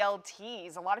the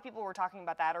VLTs? A lot of people were talking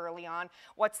about that early on.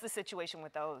 What's the situation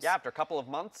with those? Yeah, after a couple of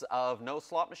months of no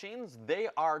slot machines, they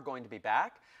are going to be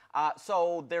back.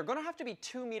 So they're going to have to be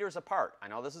 2 meters apart. I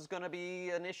know this is going to be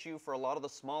an issue for a lot of the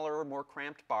smaller, more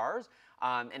cramped bars.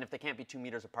 And if they can't be 2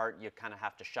 meters apart, you kind of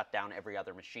have to shut down every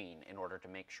other machine in order to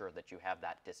make sure that you have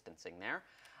that distancing there.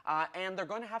 And they're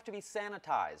going to have to be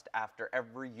sanitized after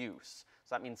every use.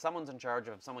 So that means someone's in charge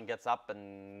of if someone gets up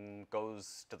and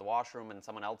goes to the washroom and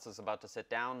someone else is about to sit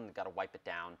down, you've got to wipe it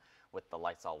down with the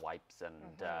Lysol wipes and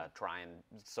try and,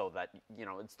 so that, you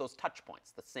know, it's those touch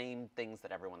points, the same things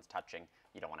that everyone's touching.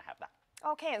 You don't want to have that.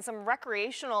 Okay, and some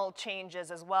recreational changes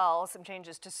as well, some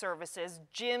changes to services.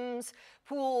 Gyms,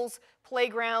 pools,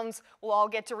 playgrounds will all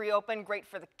get to reopen. Great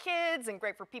for the kids and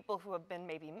great for people who have been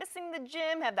maybe missing the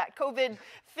gym, have that COVID-15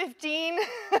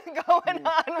 going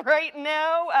on right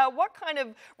now. What kind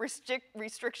of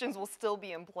restrictions will still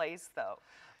be in place, though?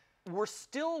 We're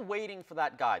still waiting for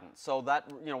that guidance. So that,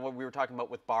 you know, what we were talking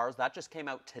about with bars, that just came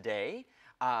out today.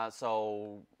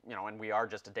 So, you know, and we are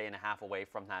just a day and a half away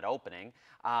from that opening.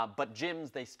 But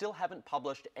gyms, they still haven't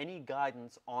published any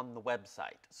guidance on the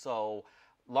website. So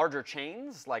larger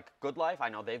chains like Good Life, I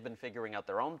know they've been figuring out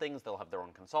their own things. They'll have their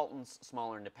own consultants.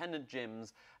 Smaller independent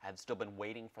gyms have still been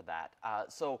waiting for that.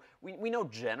 So we know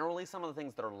generally some of the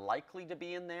things that are likely to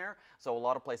be in there. So a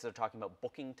lot of places are talking about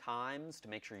booking times to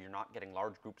make sure you're not getting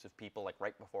large groups of people like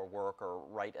right before work or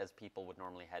right as people would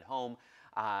normally head home.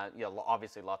 You know,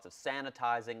 obviously lots of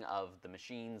sanitizing of the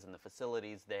machines and the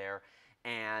facilities there.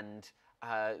 And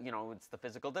you know, it's the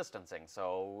physical distancing.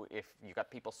 So if you've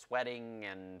got people sweating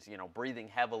and, you know, breathing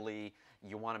heavily,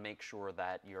 you want to make sure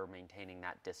that you're maintaining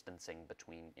that distancing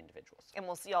between individuals. And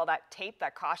we'll see all that tape,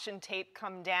 that caution tape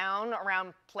come down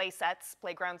around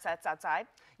playground sets outside?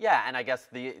 Yeah, and I guess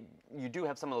you do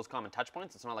have some of those common touch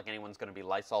points. It's not like anyone's going to be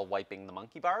Lysol wiping the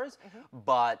monkey bars,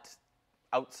 but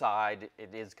outside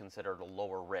it is considered a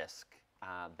lower risk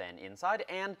than inside.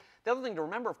 And the other thing to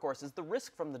remember, of course, is the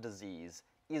risk from the disease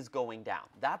is going down.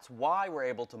 That's why we're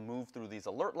able to move through these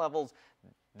alert levels.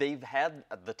 They've had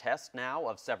the test now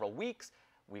of several weeks.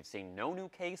 We've seen no new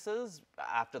cases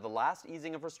after the last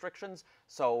easing of restrictions,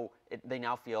 so they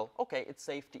now feel, okay, it's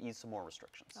safe to ease some more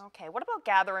restrictions. Okay, what about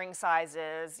gathering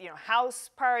sizes? You know, house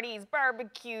parties,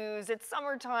 barbecues, it's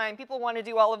summertime, people want to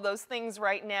do all of those things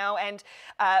right now, and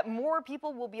more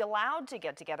people will be allowed to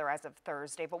get together as of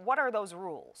Thursday, but what are those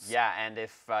rules? Yeah, and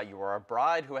if you are a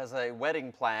bride who has a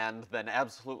wedding planned, then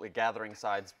absolutely gathering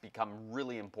sizes become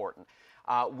really important.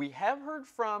 We have heard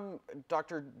from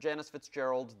Dr. Janice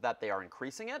Fitzgerald that they are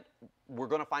increasing it. We're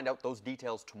going to find out those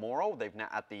details tomorrow. They've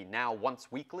at the now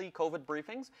once weekly COVID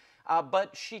briefings.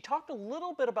 But she talked a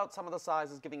little bit about some of the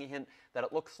sizes, giving a hint that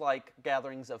it looks like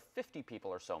gatherings of 50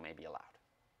 people or so may be allowed.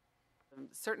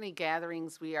 Certainly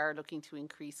gatherings, we are looking to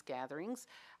increase gatherings.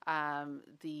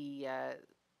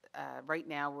 right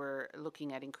now we're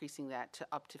looking at increasing that to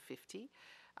up to 50.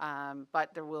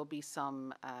 But there will be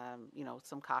some,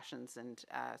 some cautions, and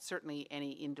certainly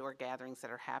any indoor gatherings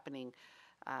that are happening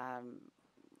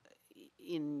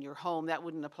in your home, that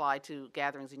wouldn't apply to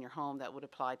gatherings in your home, that would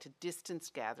apply to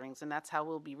distanced gatherings, and that's how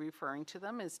we'll be referring to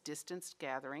them, as distanced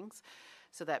gatherings,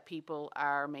 so that people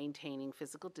are maintaining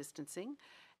physical distancing.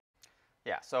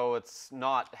 Yeah, so it's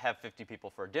not have 50 people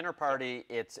for a dinner party,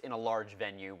 it's in a large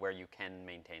venue where you can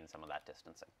maintain some of that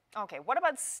distancing. Okay, what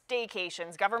about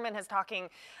staycations? Government has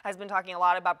been talking a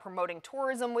lot about promoting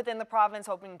tourism within the province,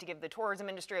 hoping to give the tourism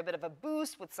industry a bit of a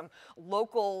boost with some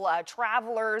local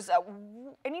travelers.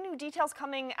 Any new details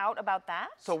coming out about that?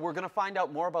 So we're going to find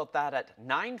out more about that at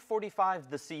 9:45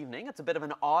 this evening. It's a bit of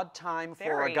an odd time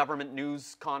for a government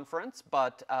news conference,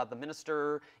 but the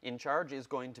minister in charge is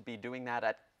going to be doing that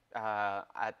at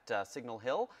Signal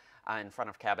Hill in front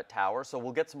of Cabot Tower. So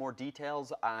we'll get some more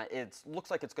details. It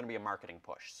looks like it's going to be a marketing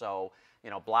push. So,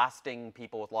 blasting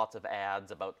people with lots of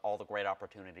ads about all the great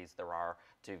opportunities there are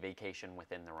to vacation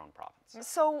within their own province.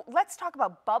 So let's talk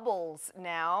about bubbles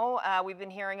now. We've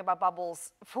been hearing about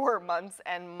bubbles for months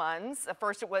and months.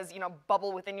 First it was,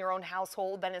 bubble within your own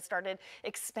household. Then it started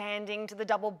expanding to the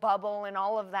double bubble and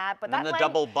all of that. But and then the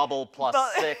double bubble plus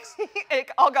 6. It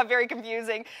all got very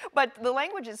confusing. But the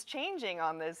language is changing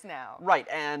on this now. Right,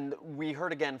 and we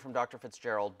heard again from Dr.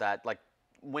 Fitzgerald that,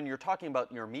 when you're talking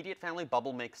about your immediate family,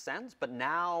 bubble makes sense, but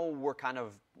now we're kind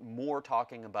of more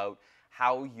talking about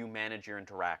how you manage your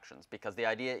interactions, because the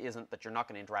idea isn't that you're not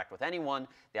going to interact with anyone,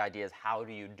 the idea is how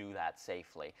do you do that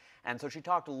safely. And so she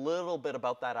talked a little bit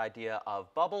about that idea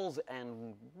of bubbles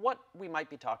and what we might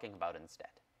be talking about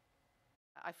instead.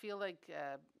 I feel like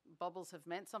bubbles have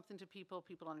meant something to people.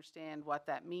 People understand what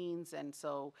that means, and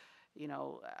so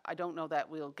I don't know that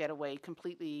we'll get away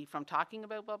completely from talking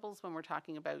about bubbles when we're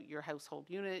talking about your household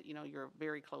unit, your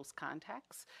very close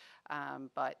contacts.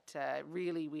 But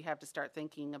really, we have to start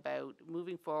thinking about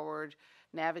moving forward,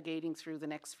 navigating through the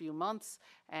next few months,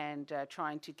 and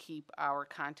trying to keep our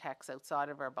contacts outside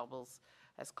of our bubbles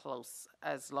as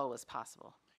low as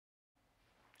possible.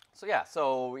 So yeah,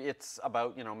 so it's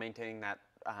about, maintaining that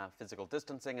physical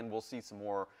distancing, and we'll see some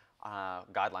more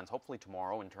guidelines hopefully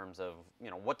tomorrow in terms of,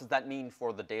 what does that mean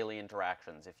for the daily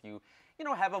interactions? If you,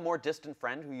 have a more distant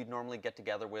friend who you'd normally get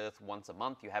together with once a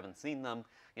month, you haven't seen them,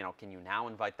 can you now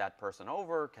invite that person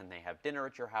over? Can they have dinner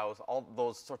at your house? All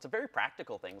those sorts of very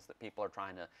practical things that people are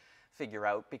trying to figure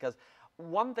out. Because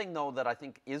one thing, though, that I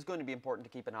think is going to be important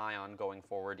to keep an eye on going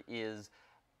forward is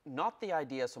not the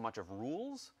idea so much of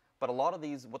rules, but a lot of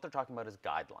these, what they're talking about is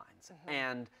guidelines. Mm-hmm.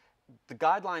 And the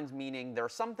guidelines meaning there are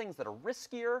some things that are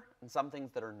riskier and some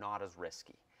things that are not as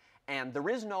risky. And there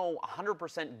is no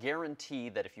 100% guarantee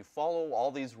that if you follow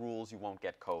all these rules, you won't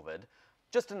get COVID.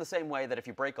 Just in the same way that if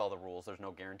you break all the rules, there's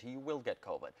no guarantee you will get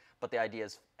COVID. But the idea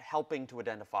is helping to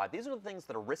identify, these are the things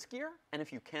that are riskier, and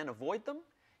if you can avoid them,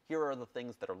 here are the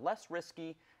things that are less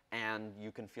risky, and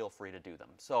you can feel free to do them.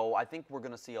 So I think we're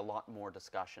going to see a lot more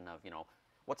discussion of,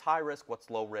 what's high risk, what's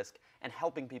low risk, and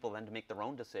helping people then to make their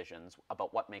own decisions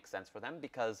about what makes sense for them,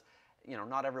 because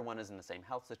not everyone is in the same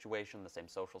health situation, the same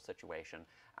social situation,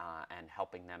 and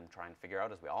helping them try and figure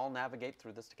out as we all navigate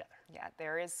through this together. Yeah,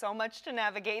 there is so much to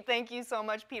navigate. Thank you so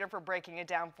much, Peter, for breaking it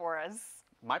down for us.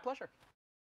 My pleasure.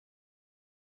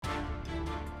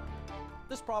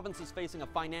 This province is facing a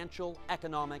financial,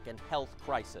 economic, and health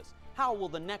crisis. How will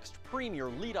the next premier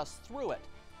lead us through it?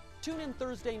 Tune in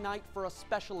Thursday night for a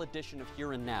special edition of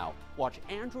Here and Now. Watch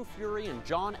Andrew Fury and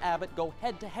John Abbott go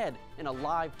head-to-head in a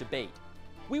live debate.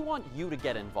 We want you to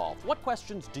get involved. What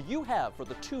questions do you have for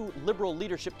the two Liberal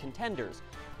leadership contenders?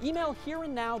 Email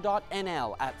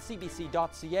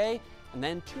hereandnow.nl@cbc.ca and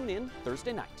then tune in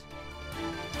Thursday night.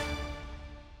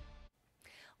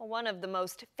 One of the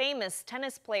most famous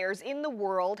tennis players in the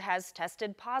world has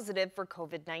tested positive for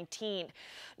COVID-19.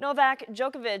 Novak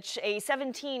Djokovic, a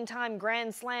 17-time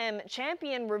Grand Slam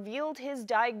champion, revealed his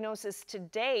diagnosis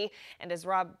today. And as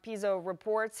Rob Pizzo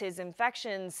reports, his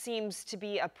infection seems to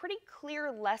be a pretty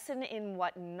clear lesson in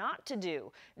what not to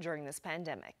do during this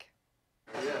pandemic.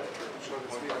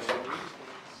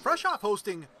 Fresh off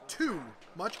hosting two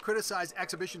much-criticized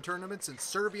exhibition tournaments in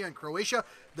Serbia and Croatia,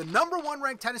 the #1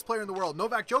 ranked tennis player in the world,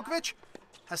 Novak Djokovic,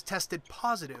 has tested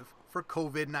positive for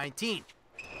COVID-19.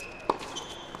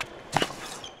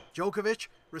 Djokovic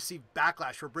received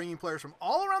backlash for bringing players from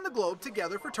all around the globe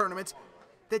together for tournaments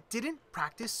that didn't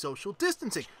practice social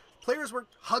distancing. Players were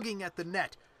hugging at the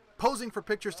net, posing for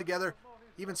pictures together,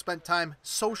 even spent time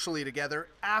socially together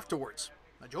afterwards.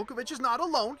 Now, Djokovic is not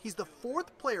alone. He's the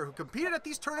 4th player who competed at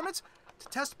these tournaments to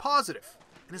test positive,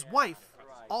 and his wife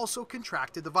also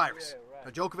contracted the virus. Now,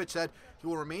 Djokovic said he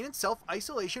will remain in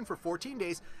self-isolation for 14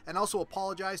 days and also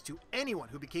apologized to anyone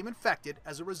who became infected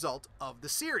as a result of the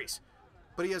series.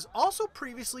 But he has also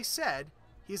previously said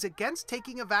he is against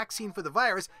taking a vaccine for the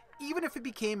virus, even if it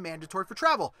became mandatory for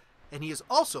travel. And he is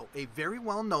also a very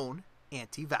well-known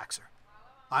anti-vaxxer.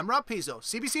 I'm Rob Pizzo,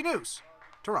 CBC News,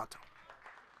 Toronto.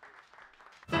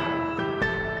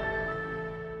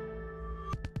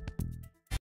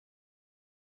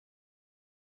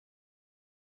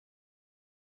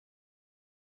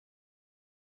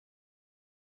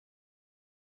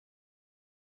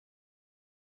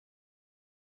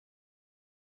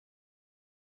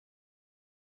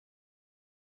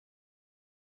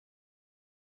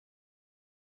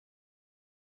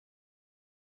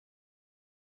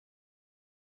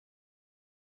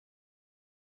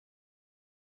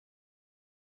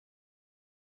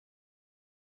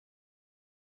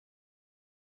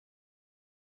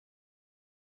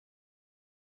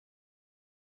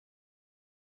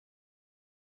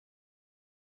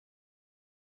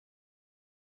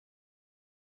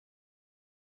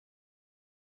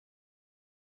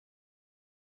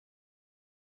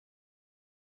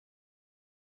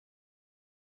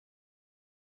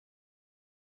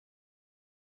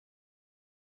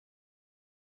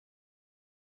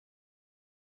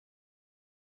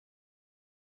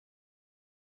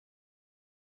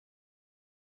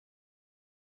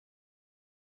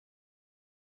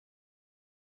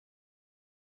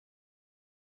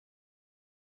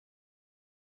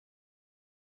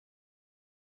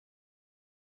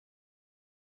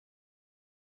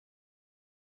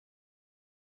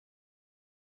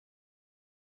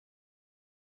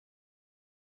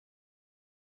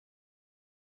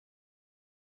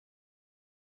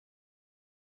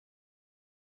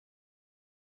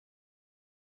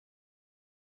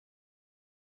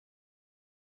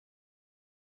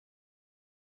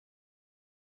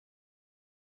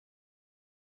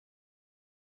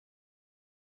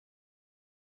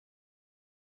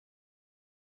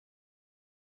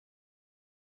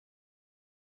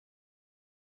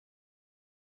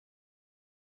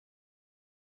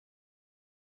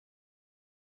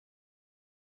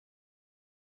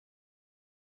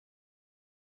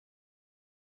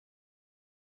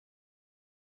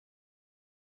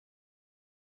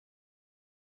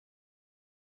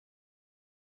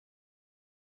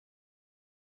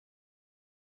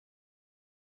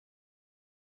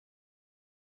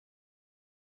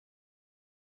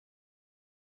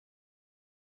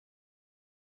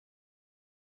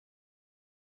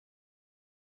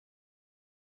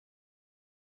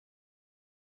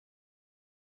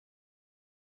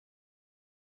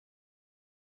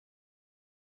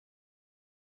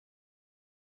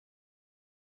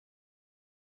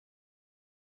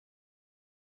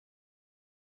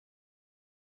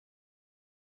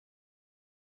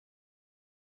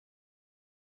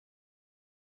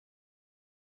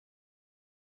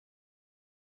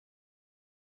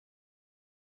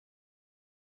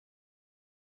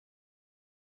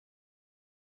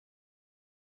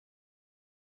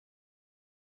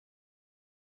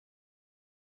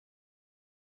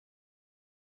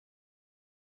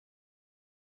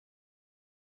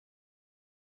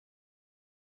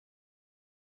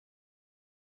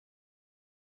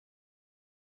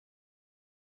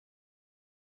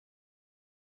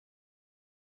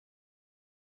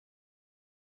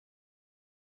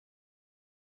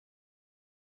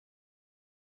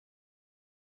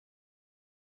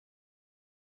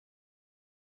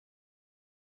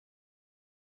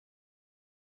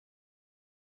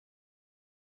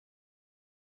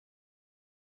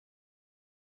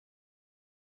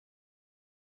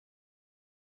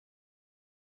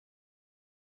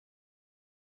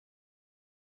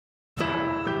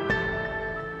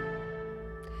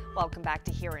 Welcome back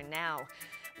to Here and Now.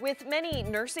 With many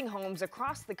nursing homes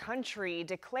across the country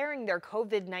declaring their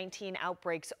COVID-19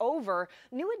 outbreaks over,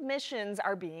 new admissions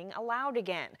are being allowed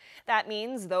again. That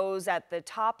means those at the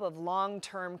top of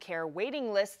long-term care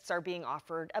waiting lists are being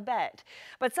offered a bed.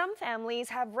 But some families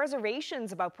have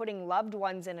reservations about putting loved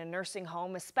ones in a nursing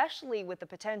home, especially with the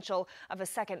potential of a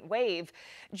second wave.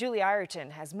 Julie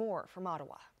Ireton has more from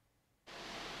Ottawa.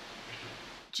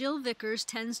 Jill Vickers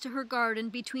tends to her garden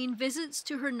between visits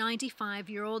to her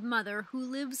 95-year-old mother, who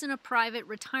lives in a private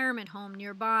retirement home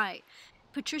nearby.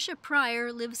 Patricia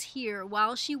Pryor lives here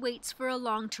while she waits for a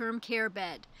long-term care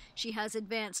bed. She has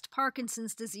advanced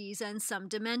Parkinson's disease and some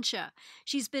dementia.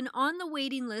 She's been on the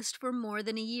waiting list for more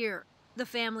than a year. The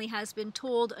family has been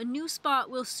told a new spot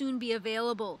will soon be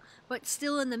available, but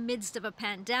still in the midst of a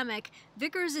pandemic,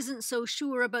 Vickers isn't so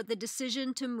sure about the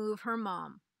decision to move her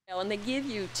mom. And they give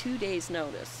you 2 days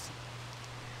notice,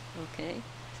 okay?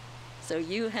 So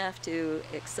you have to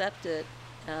accept it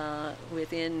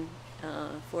within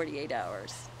 48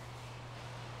 hours.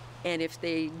 And if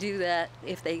they do that,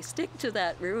 if they stick to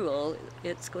that rule,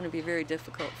 it's going to be very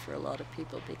difficult for a lot of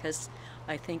people, because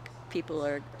I think people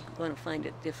are going to find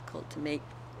it difficult to make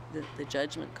the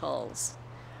judgment calls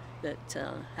that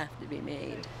have to be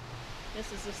made.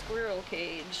 This is a squirrel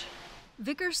cage.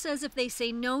 Vickers says if they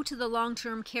say no to the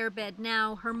long-term care bed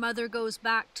now, her mother goes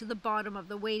back to the bottom of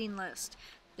the waiting list.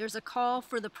 There's a call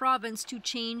for the province to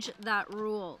change that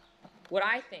rule. What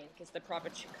I think is the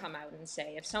province should come out and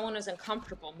say, if someone is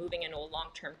uncomfortable moving into a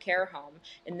long-term care home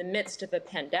in the midst of a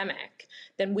pandemic,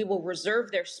 then we will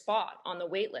reserve their spot on the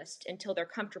wait list until they're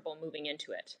comfortable moving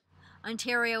into it.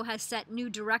 Ontario has set new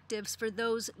directives for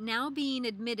those now being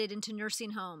admitted into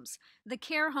nursing homes. The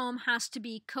care home has to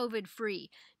be COVID-free.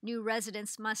 New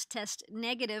residents must test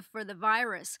negative for the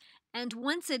virus, and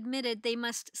once admitted, they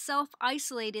must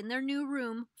self-isolate in their new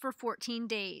room for 14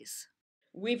 days.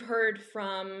 We've heard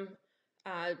from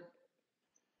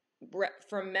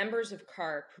members of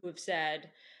CARP who have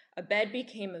said, a bed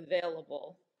became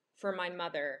available for my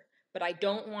mother, but I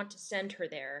don't want to send her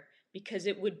there because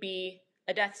it would be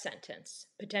a death sentence,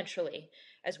 potentially,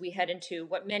 as we head into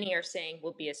what many are saying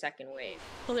will be a second wave.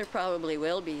 Well, there probably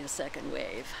will be a second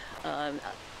wave.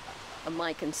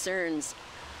 My concerns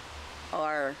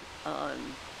are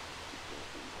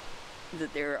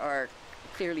that there are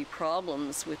clearly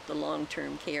problems with the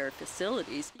long-term care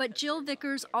facilities. But Jill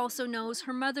Vickers also knows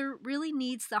her mother really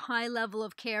needs the high level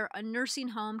of care a nursing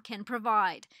home can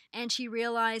provide, and she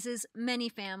realizes many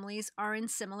families are in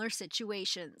similar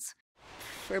situations.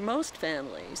 For most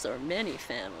families, or many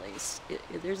families,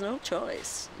 there's no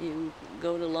choice. You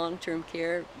go to long-term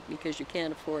care because you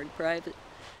can't afford private.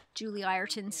 Julie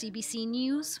Ireton, CBC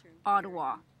News,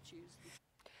 Ottawa.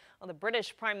 Well, the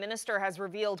British Prime Minister has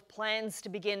revealed plans to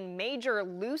begin major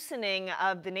loosening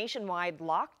of the nationwide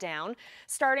lockdown.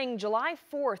 Starting July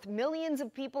 4th, millions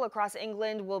of people across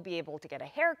England will be able to get a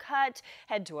haircut,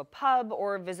 head to a pub,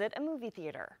 or visit a movie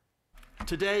theater.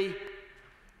 Today,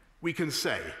 we can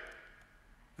say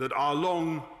that our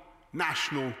long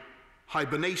national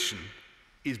hibernation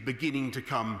is beginning to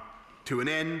come to an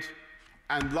end,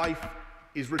 and life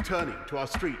is returning to our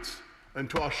streets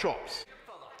and to our shops.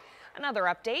 Another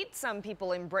update, some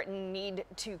people in Britain need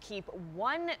to keep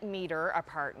 1 meter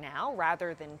apart now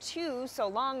rather than 2, so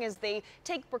long as they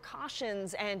take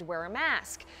precautions and wear a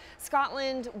mask.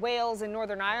 Scotland, Wales, and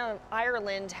Northern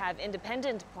Ireland have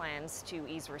independent plans to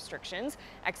ease restrictions.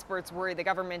 Experts worry the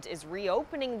government is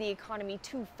reopening the economy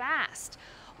too fast.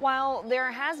 While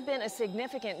there has been a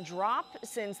significant drop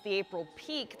since the April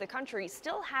peak, the country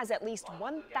still has at least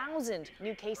 1,000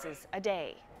 new cases a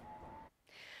day.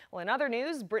 Well, in other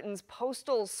news, Britain's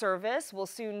postal service will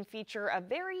soon feature a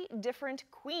very different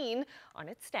queen on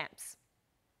its stamps.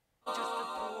 Just a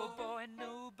poor boy,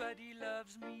 nobody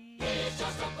loves me. He's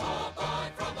just a poor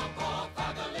boy from a poor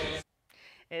family.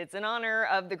 It's in honor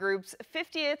of the group's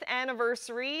 50th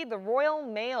anniversary. The Royal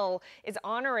Mail is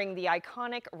honoring the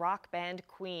iconic rock band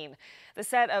Queen. The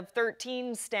set of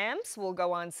 13 stamps will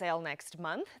go on sale next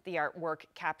month. The artwork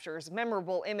captures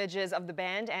memorable images of the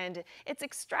band and its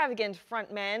extravagant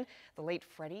frontman, the late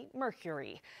Freddie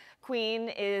Mercury. Queen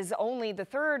is only the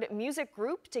third music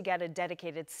group to get a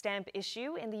dedicated stamp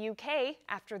issue in the UK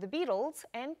after the Beatles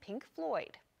and Pink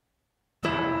Floyd.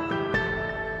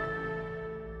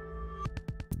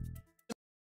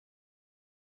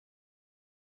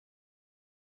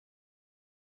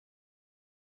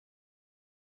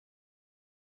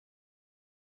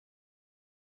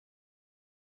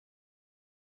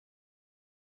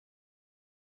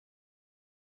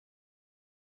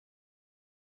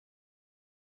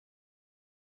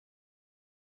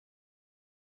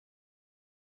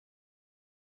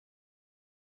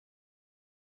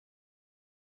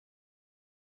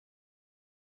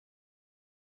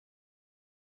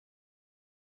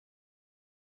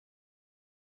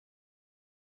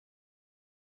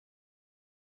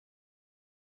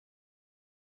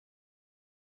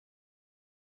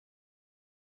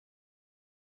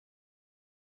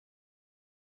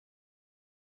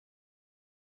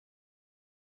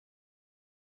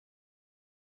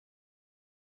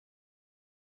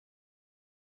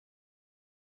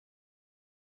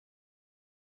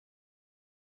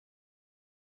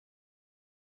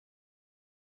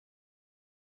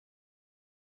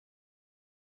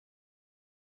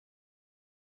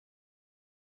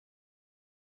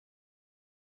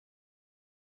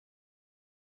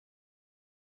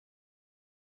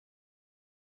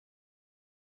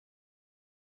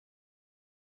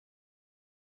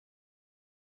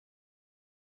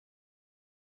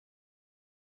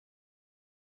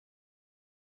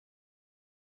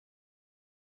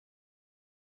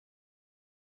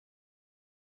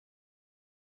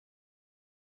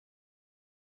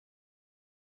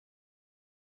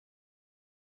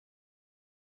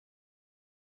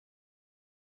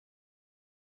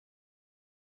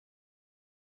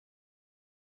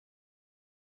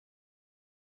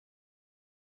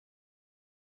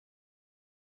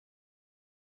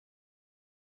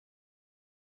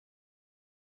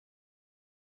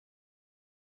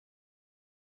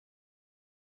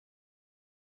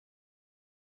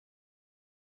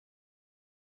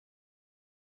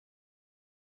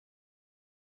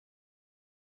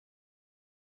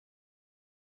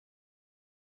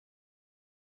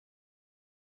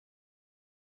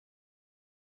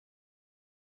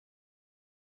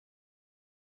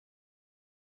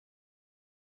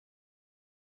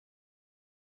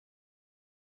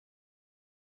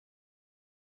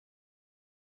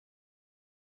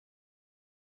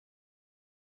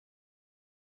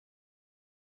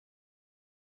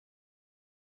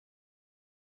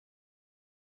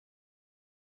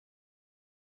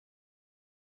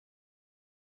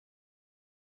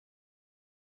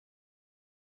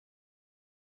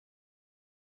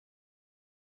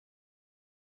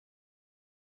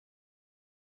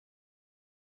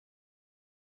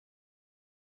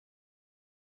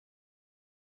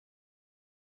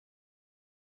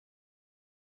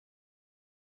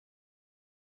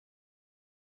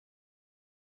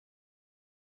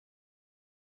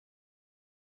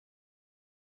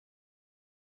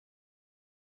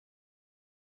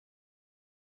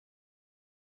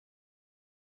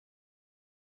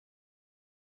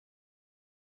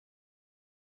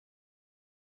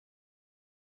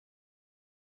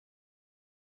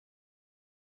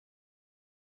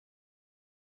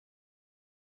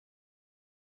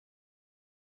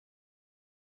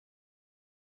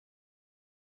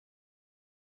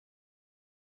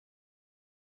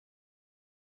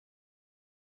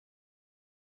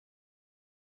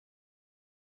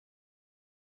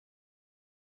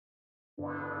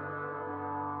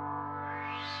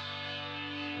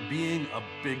 Being a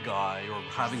big guy or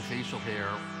having facial hair,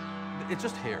 it's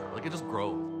just hair, like it just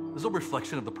grows. There's no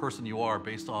reflection of the person you are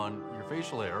based on your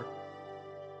facial hair.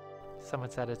 Someone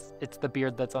said it's the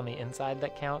beard that's on the inside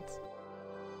that counts.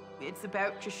 It's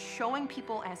about just showing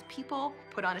people as people,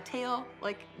 put on a tail,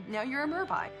 like now you're a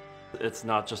merbai. It's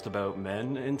not just about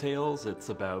men in tails, it's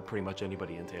about pretty much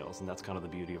anybody in tails, and that's kind of the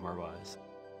beauty of mervais.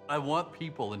 I want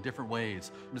people in different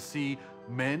ways to see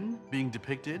men being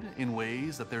depicted in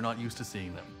ways that they're not used to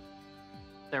seeing them.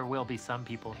 There will be some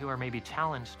people who are maybe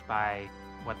challenged by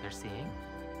what they're seeing.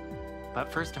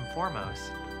 But first and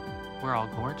foremost, we're all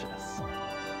gorgeous.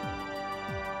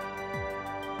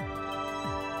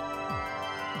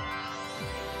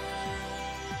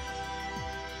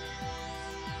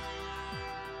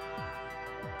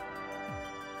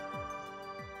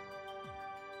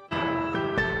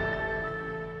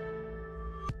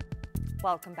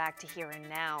 Welcome back to Here and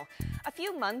Now. A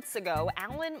few months ago,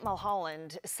 Alan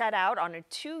Mulholland set out on a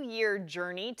 2-year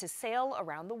journey to sail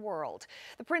around the world.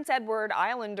 The Prince Edward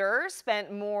Islander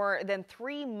spent more than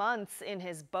 3 months in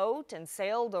his boat and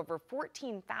sailed over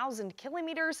 14,000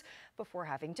 kilometers before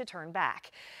having to turn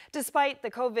back. Despite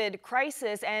the COVID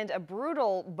crisis and a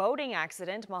brutal boating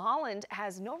accident, Mulholland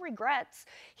has no regrets.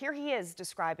 Here he is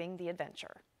describing the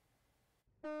adventure.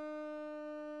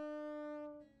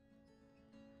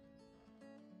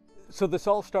 So this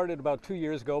all started about 2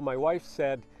 years ago. My wife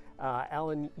said,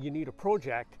 Alan, you need a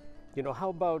project. You know, how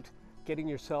about getting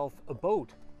yourself a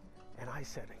boat? And I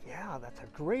said, yeah, that's a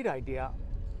great idea.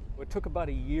 It took about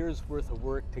a year's worth of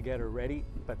work to get her ready,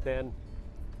 but then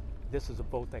this is a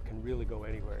boat that can really go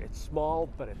anywhere. It's small,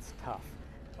 but it's tough.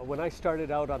 When I started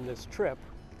out on this trip,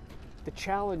 the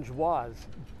challenge was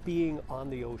being on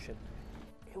the ocean.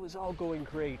 It was all going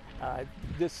great.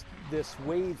 This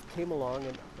wave came along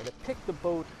and it picked the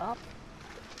boat up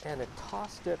and it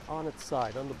tossed it on its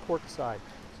side, on the port side,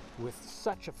 with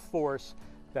such a force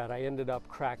that I ended up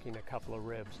cracking a couple of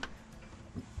ribs.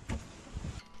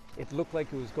 It looked like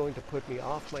it was going to put me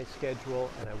off my schedule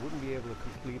and I wouldn't be able to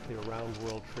complete the around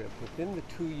world trip. Within the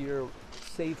 2-year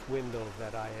safe window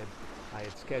that I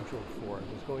had scheduled for, it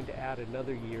was going to add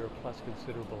another year plus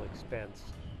considerable expense.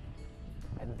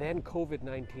 And then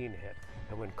COVID-19 hit.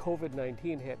 And when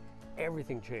COVID-19 hit,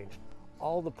 everything changed.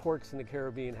 All the ports in the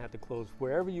Caribbean had to close.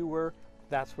 Wherever you were,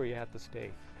 that's where you had to stay.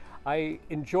 I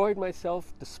enjoyed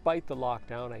myself despite the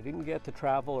lockdown. I didn't get to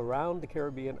travel around the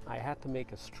Caribbean. I had to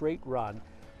make a straight run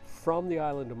from the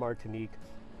island of Martinique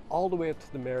all the way up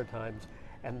to the Maritimes.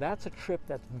 And that's a trip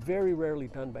that's very rarely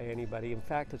done by anybody. In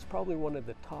fact, it's probably one of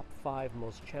the top 5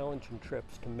 most challenging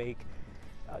trips to make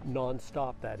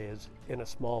non-stop, that is, in a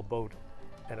small boat,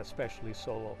 and especially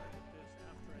solo.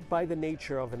 By the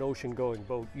nature of an ocean-going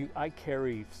boat, I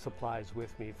carry supplies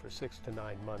with me for 6 to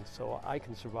 9 months, so I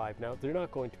can survive. Now, they're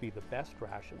not going to be the best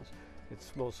rations.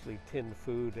 It's mostly tinned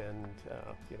food, and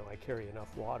you know, I carry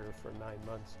enough water for 9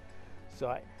 months.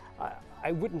 So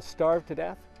I wouldn't starve to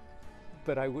death,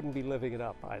 but I wouldn't be living it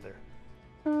up either.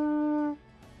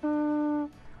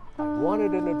 I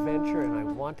wanted an adventure, and I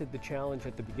wanted the challenge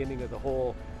at the beginning of the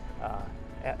whole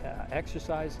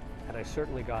exercise, and I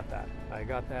certainly got that. I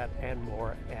got that and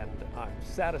more, and I'm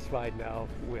satisfied now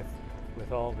with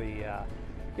all the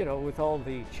you know, with all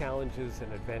the challenges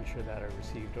and adventure that I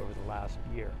received over the last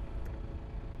year.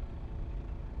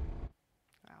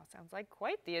 Wow, sounds like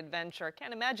quite the adventure.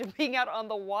 Can't imagine being out on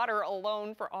the water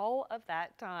alone for all of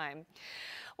that time.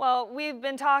 Well, we've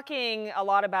been talking a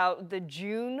lot about the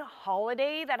June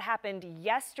holiday that happened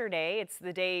yesterday. It's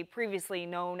the day previously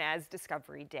known as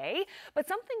Discovery Day. But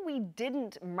something we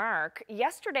didn't mark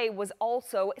yesterday was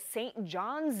also St.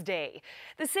 John's Day.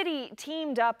 The city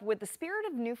teamed up with the Spirit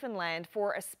of Newfoundland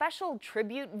for a special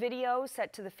tribute video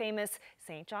set to the famous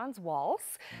St. John's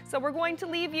Waltz. So we're going to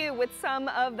leave you with some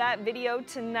of that video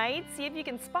tonight. See if you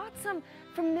can spot some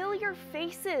familiar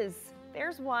faces.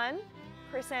 There's one,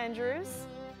 Chris Andrews.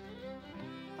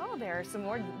 Oh, there are some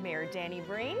more. Mayor Danny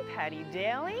Breen, Patty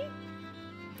Daly.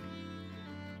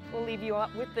 We'll leave you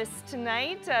up with this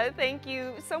tonight. Thank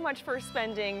you so much for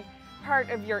spending part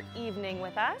of your evening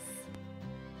with us.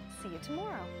 See you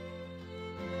tomorrow.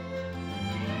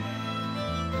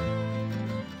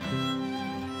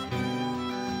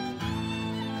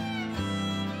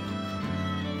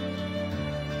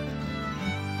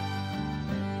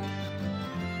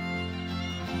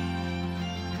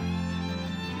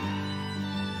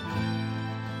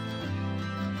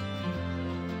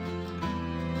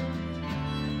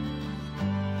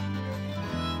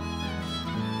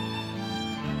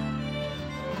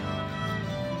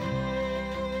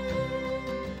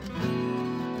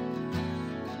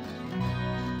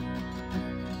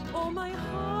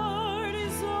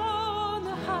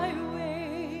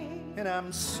 and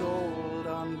I'm sold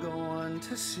on going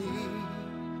to sea.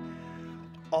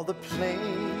 All the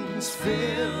planes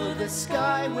fill the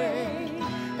skyway,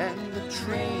 and the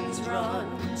trains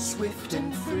run swift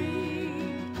and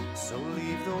free. So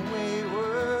leave the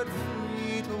wayward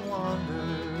free to wander.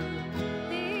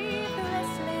 Leave the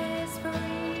restless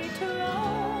free to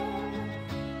roam.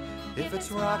 If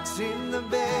it's rocks in the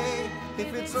bay,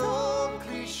 if it's old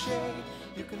cliche,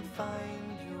 you can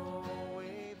find your